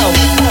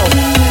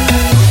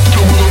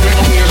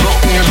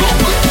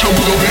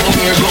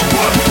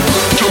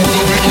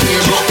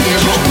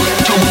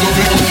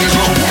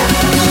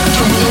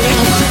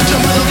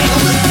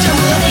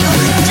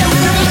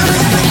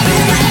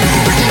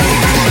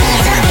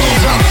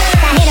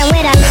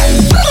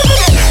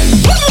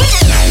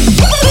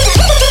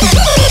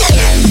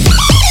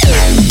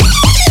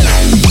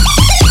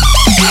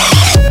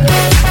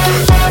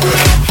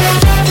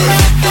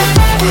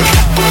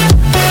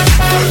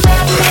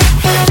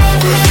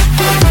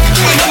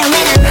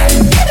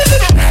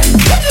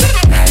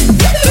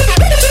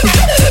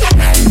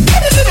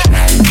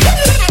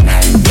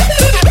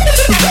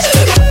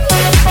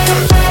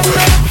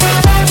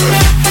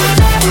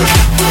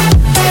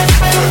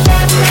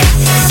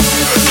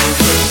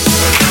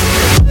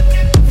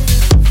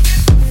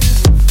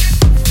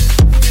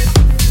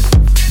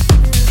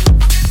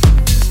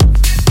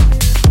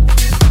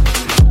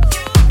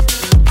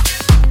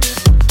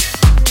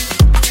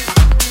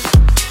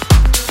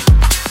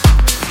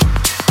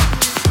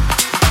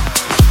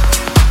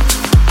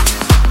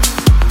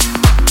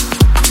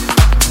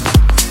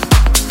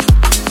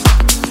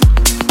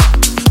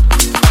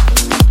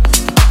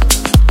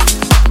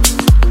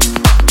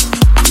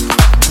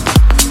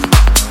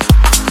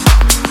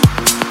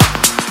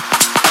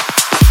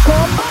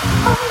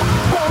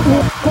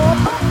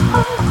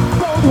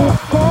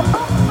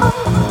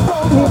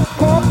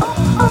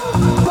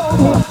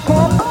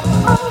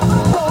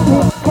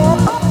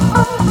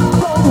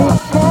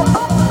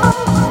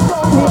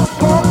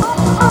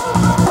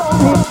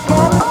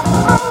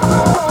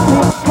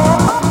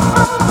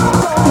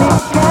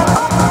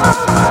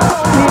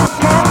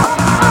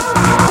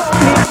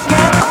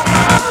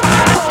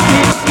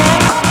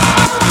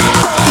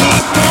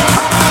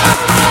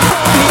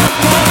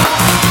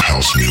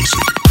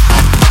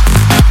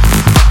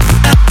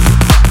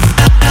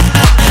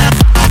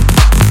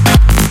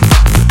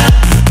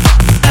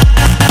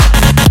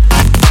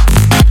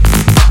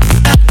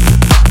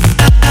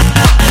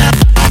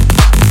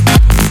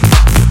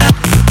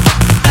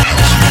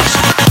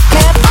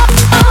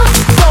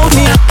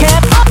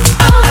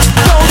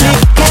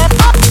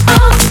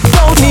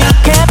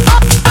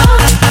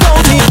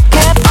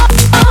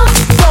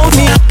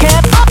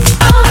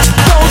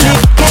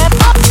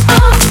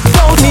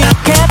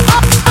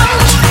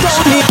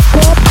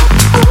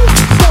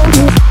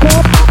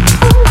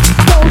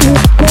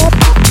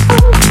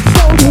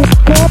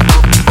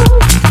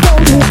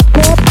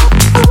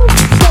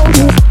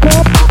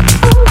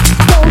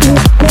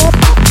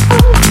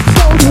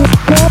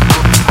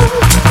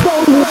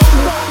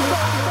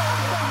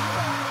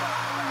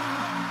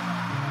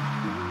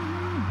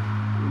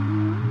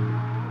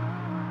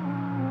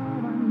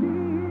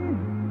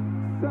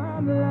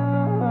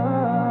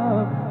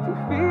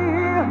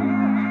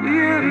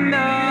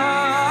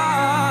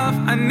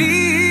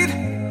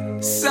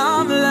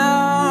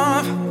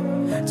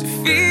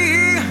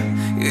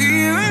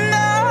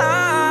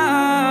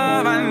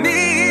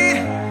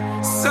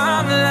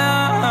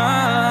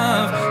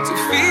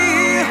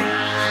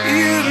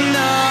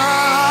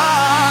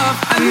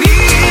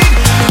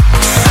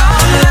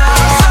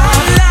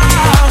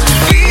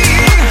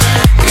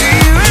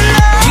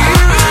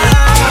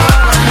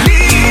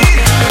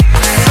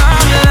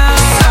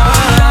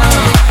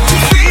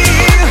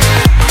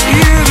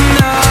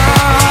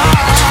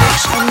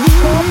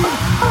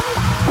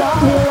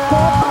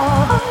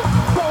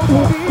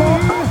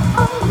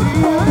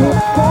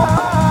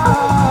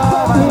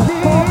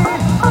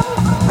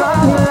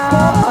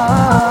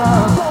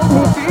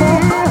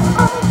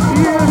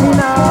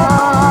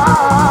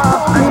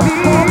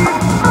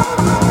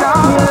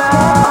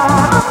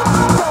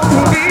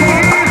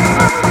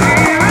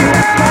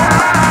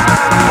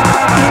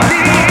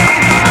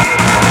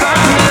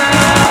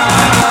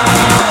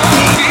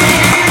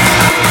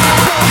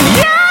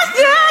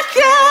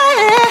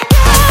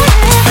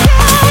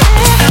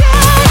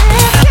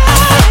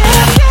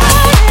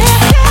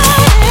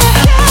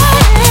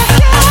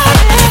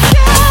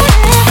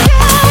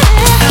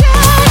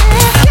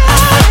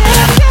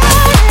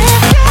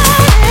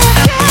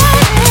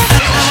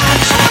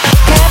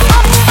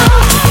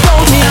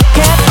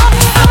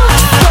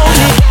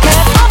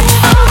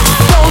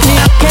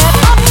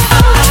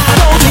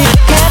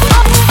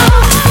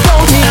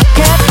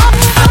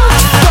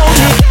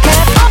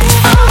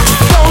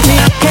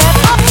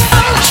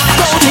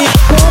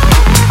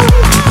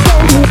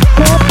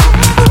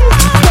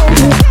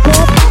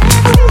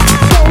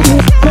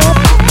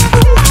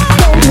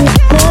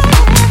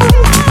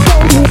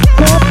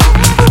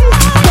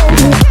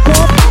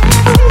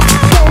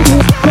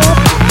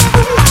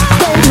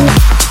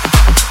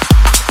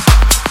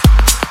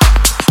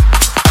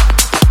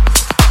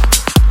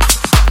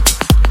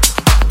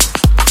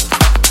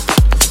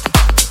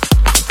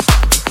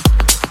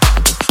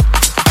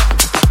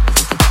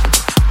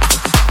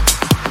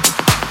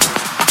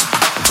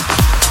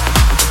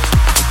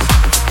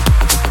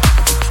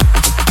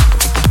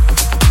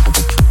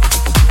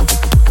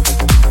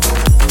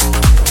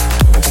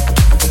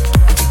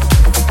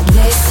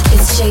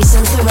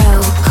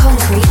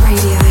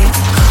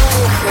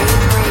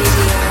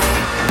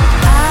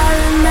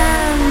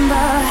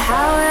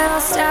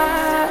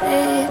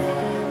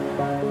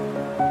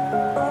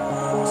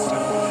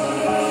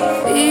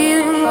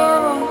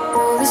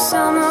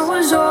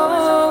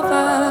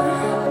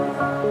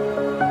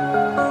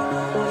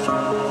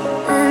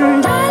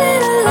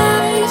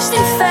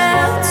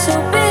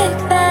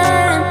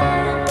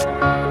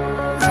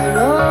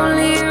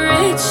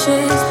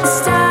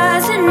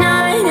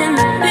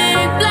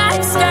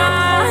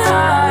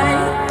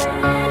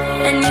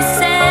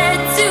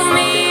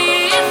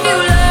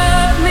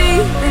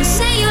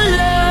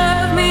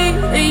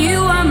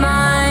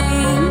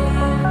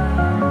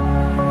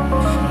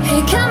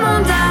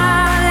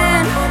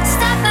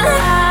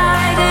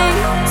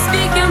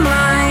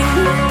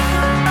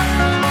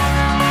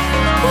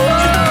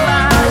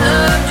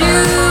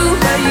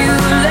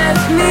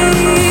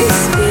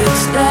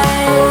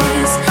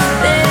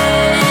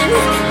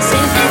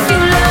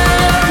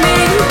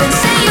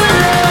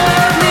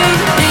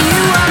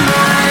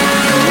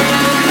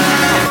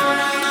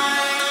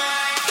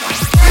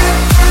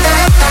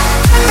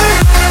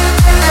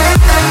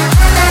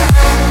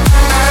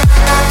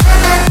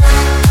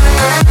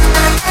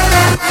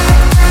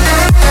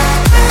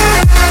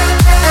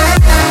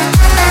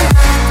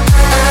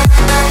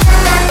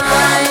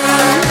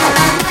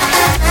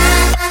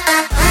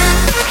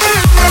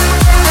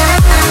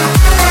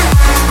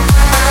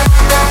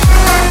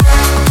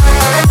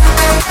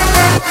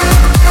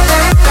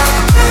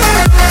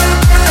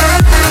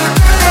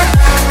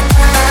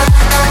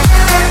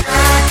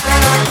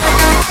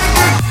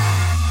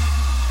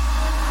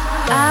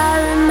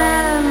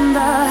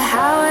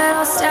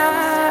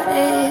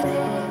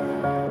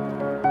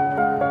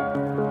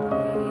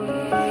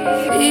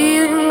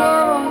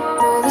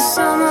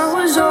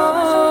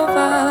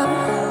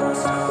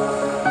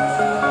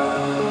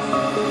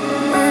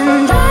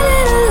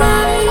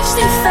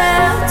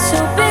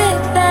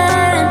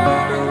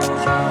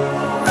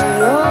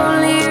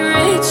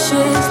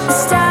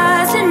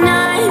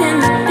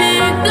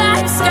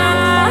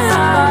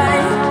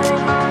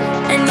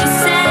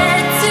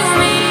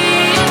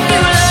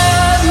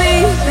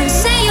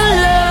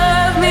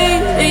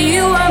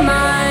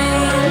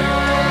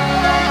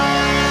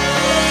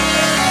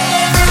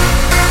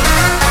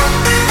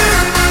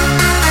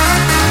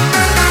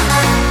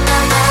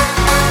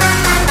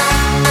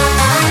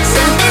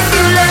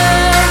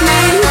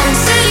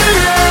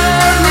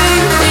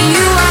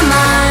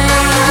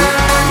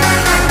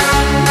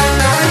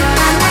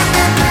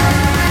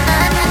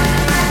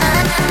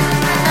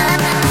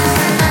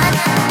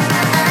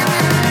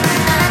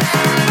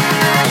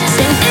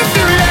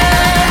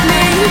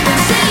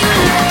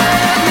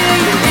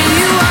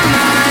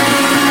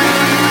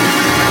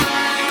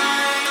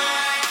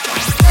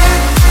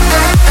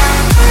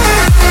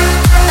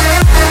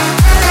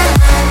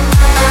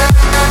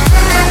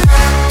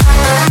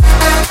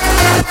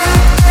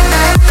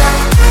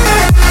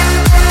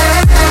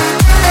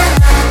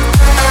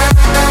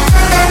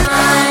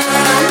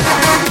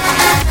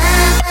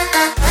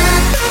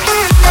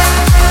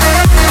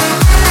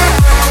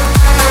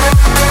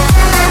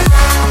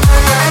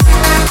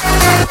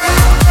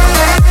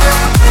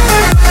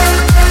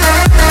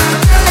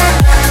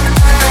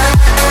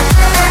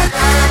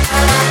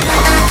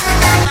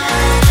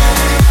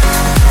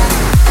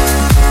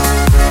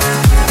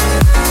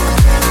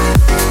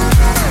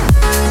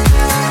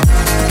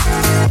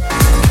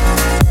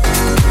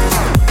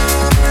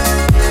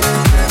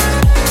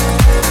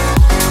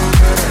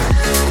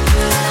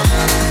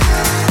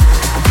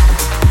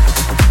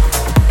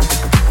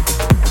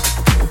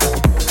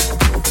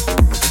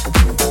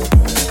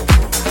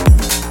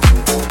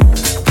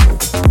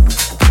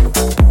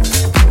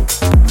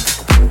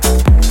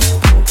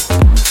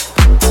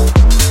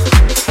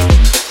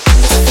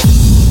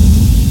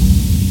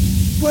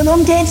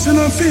 pulse and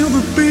I feel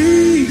the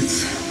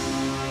beats.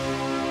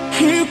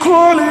 Hear you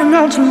calling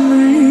out to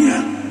me.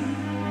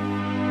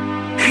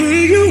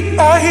 Hear you,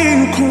 I hear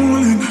you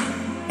calling.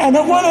 And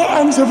I wanna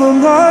answer, but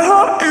my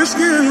heart is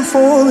scared of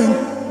falling.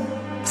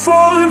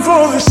 Falling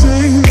for the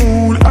same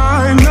old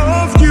I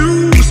love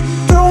yous.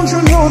 Don't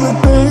you know that,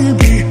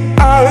 baby,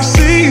 I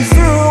see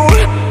through.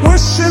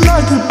 Wishing I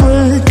could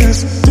break this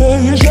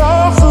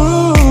deja vu.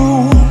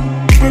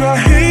 But I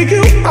hear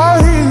you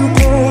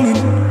calling.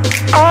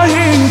 I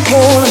hear you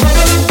calling.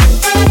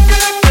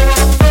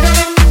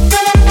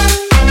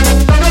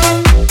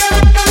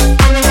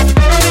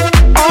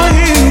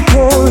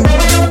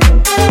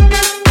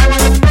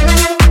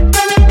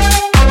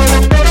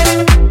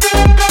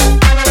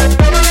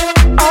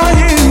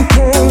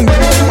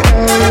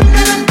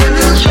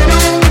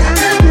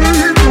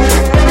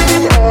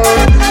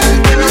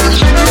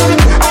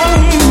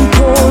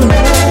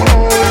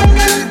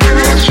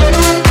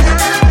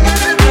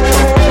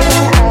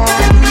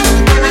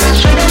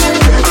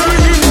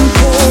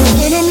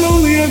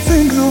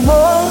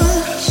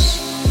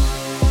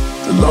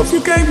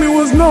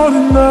 Not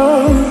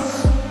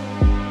enough.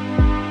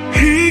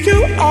 Hear you,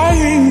 I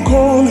hear you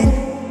calling.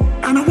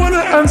 And I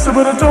wanna answer,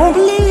 but I don't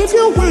believe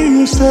you when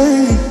you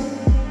say,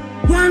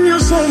 when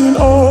you're saying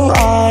all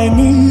I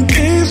need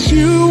is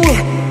you.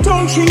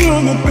 Don't you know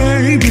that,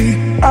 baby,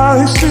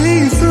 I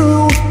see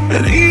through.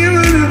 And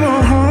even in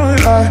my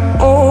heart I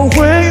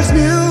always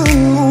knew.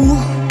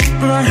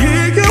 But I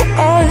hear you,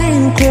 I hear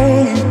you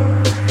calling.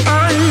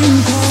 I hear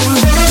you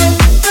calling.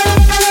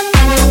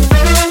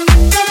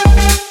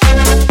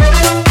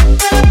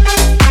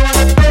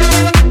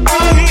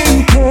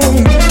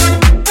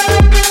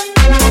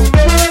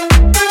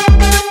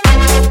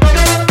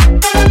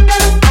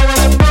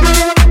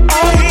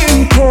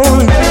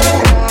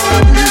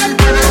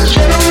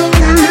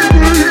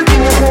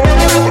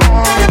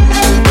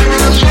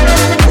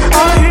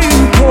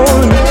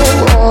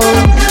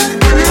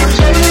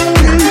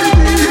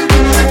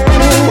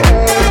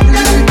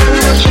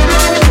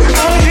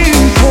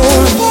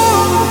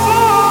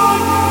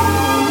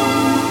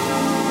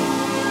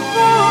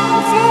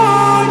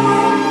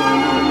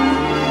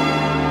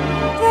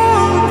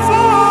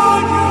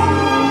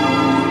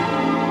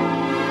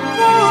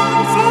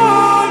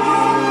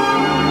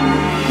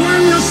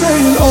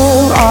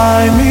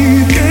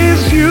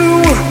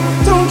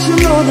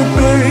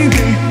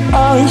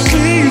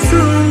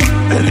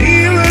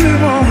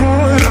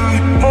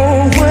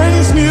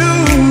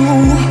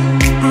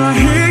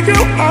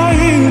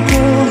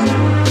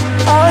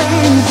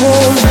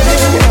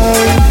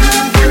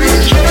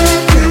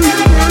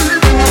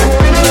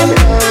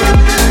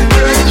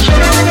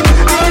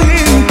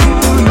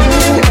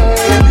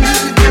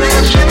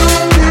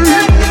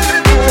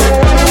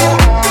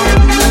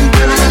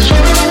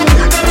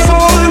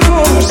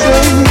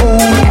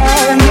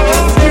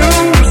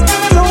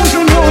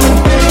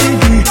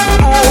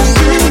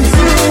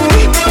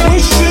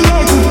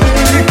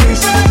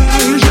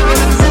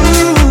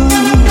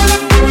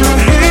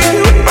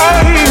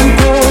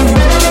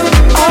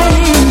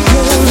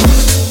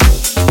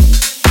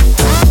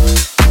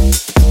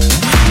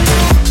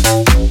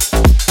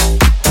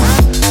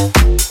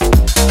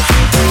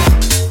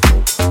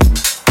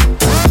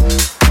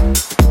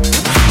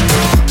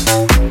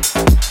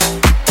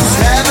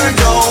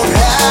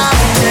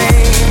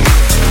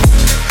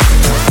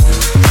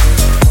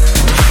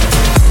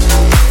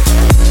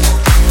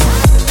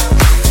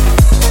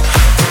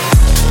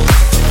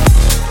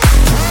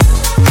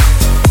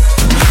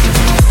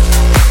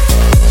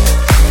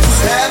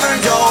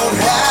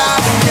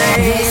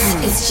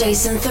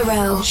 Jason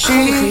Theroux,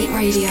 Concrete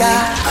Radio.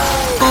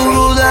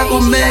 Ooh, that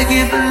will make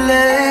you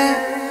believe.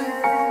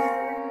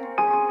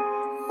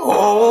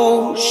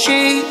 Oh,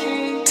 she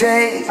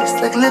tastes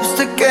like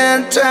lipstick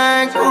and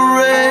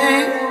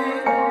Tanqueray.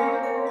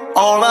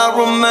 All I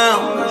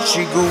remember,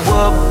 she grew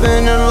up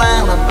in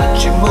Atlanta, but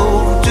she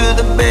moved to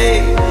the Bay.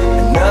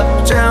 An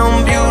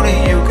uptown beauty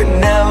you can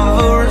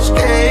never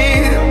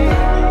escape.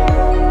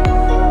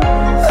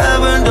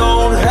 Heaven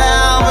don't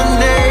have a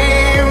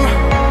name.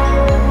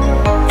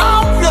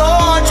 Oh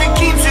Lord, she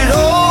keeps it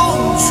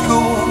old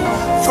school.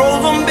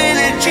 Throws on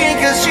Billie Jean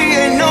 'cause she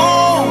ain't no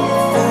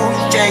fool.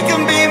 She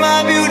can be my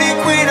beauty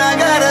queen, I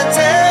gotta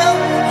tell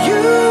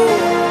you,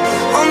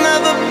 I'll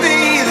never be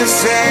the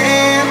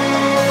same.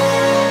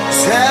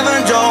 Heaven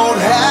don't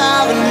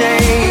have a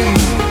name.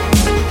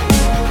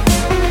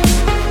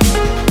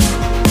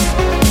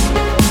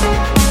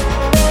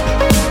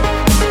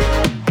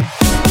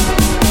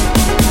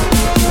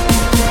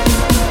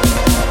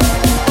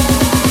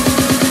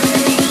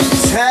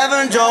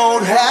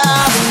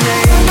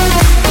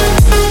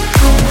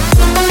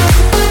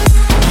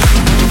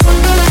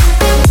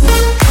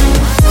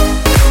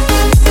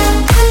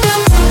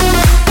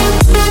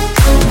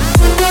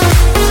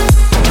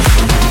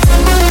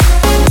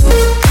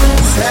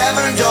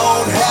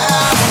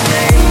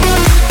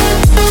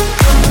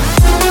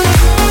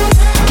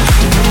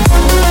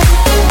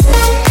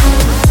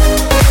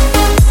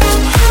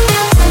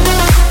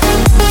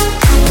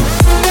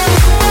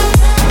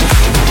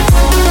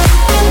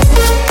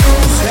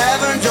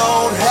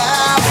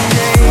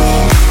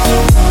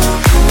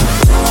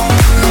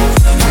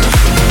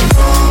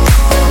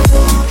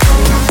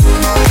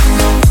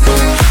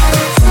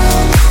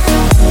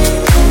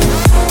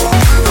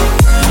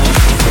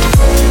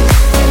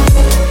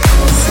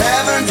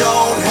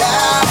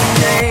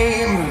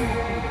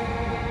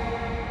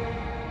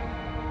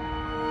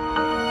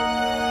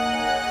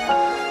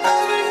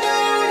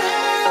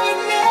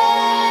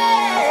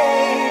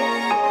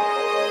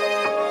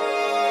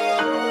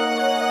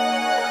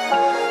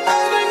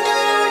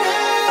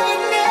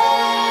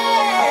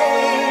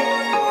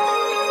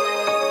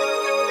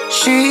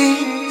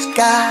 She's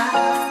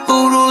got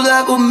voodoo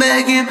that will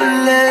make you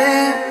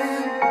believe.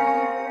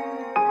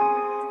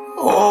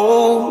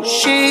 Oh,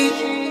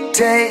 she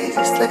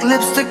tastes like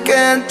lipstick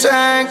and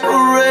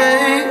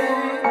Tanqueray.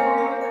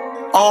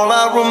 All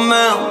I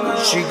remember,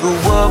 she grew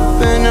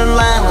up in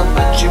Atlanta,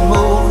 but she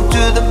moved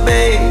to the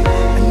Bay.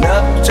 An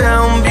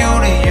uptown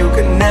beauty you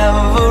can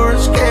never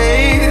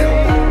escape.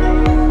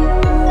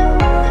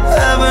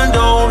 Heaven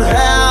don't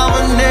have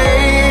a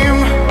name.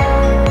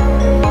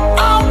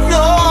 Oh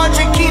Lord,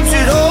 she keeps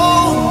it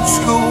old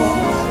school.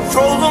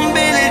 Throws on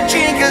Billie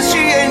Jean cause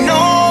she ain't no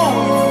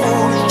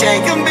fool. She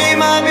can be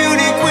my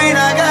beauty queen,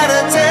 I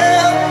gotta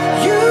tell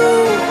you,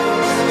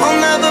 I'll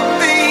never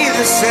be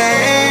the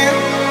same.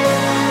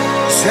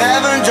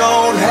 Heaven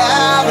don't have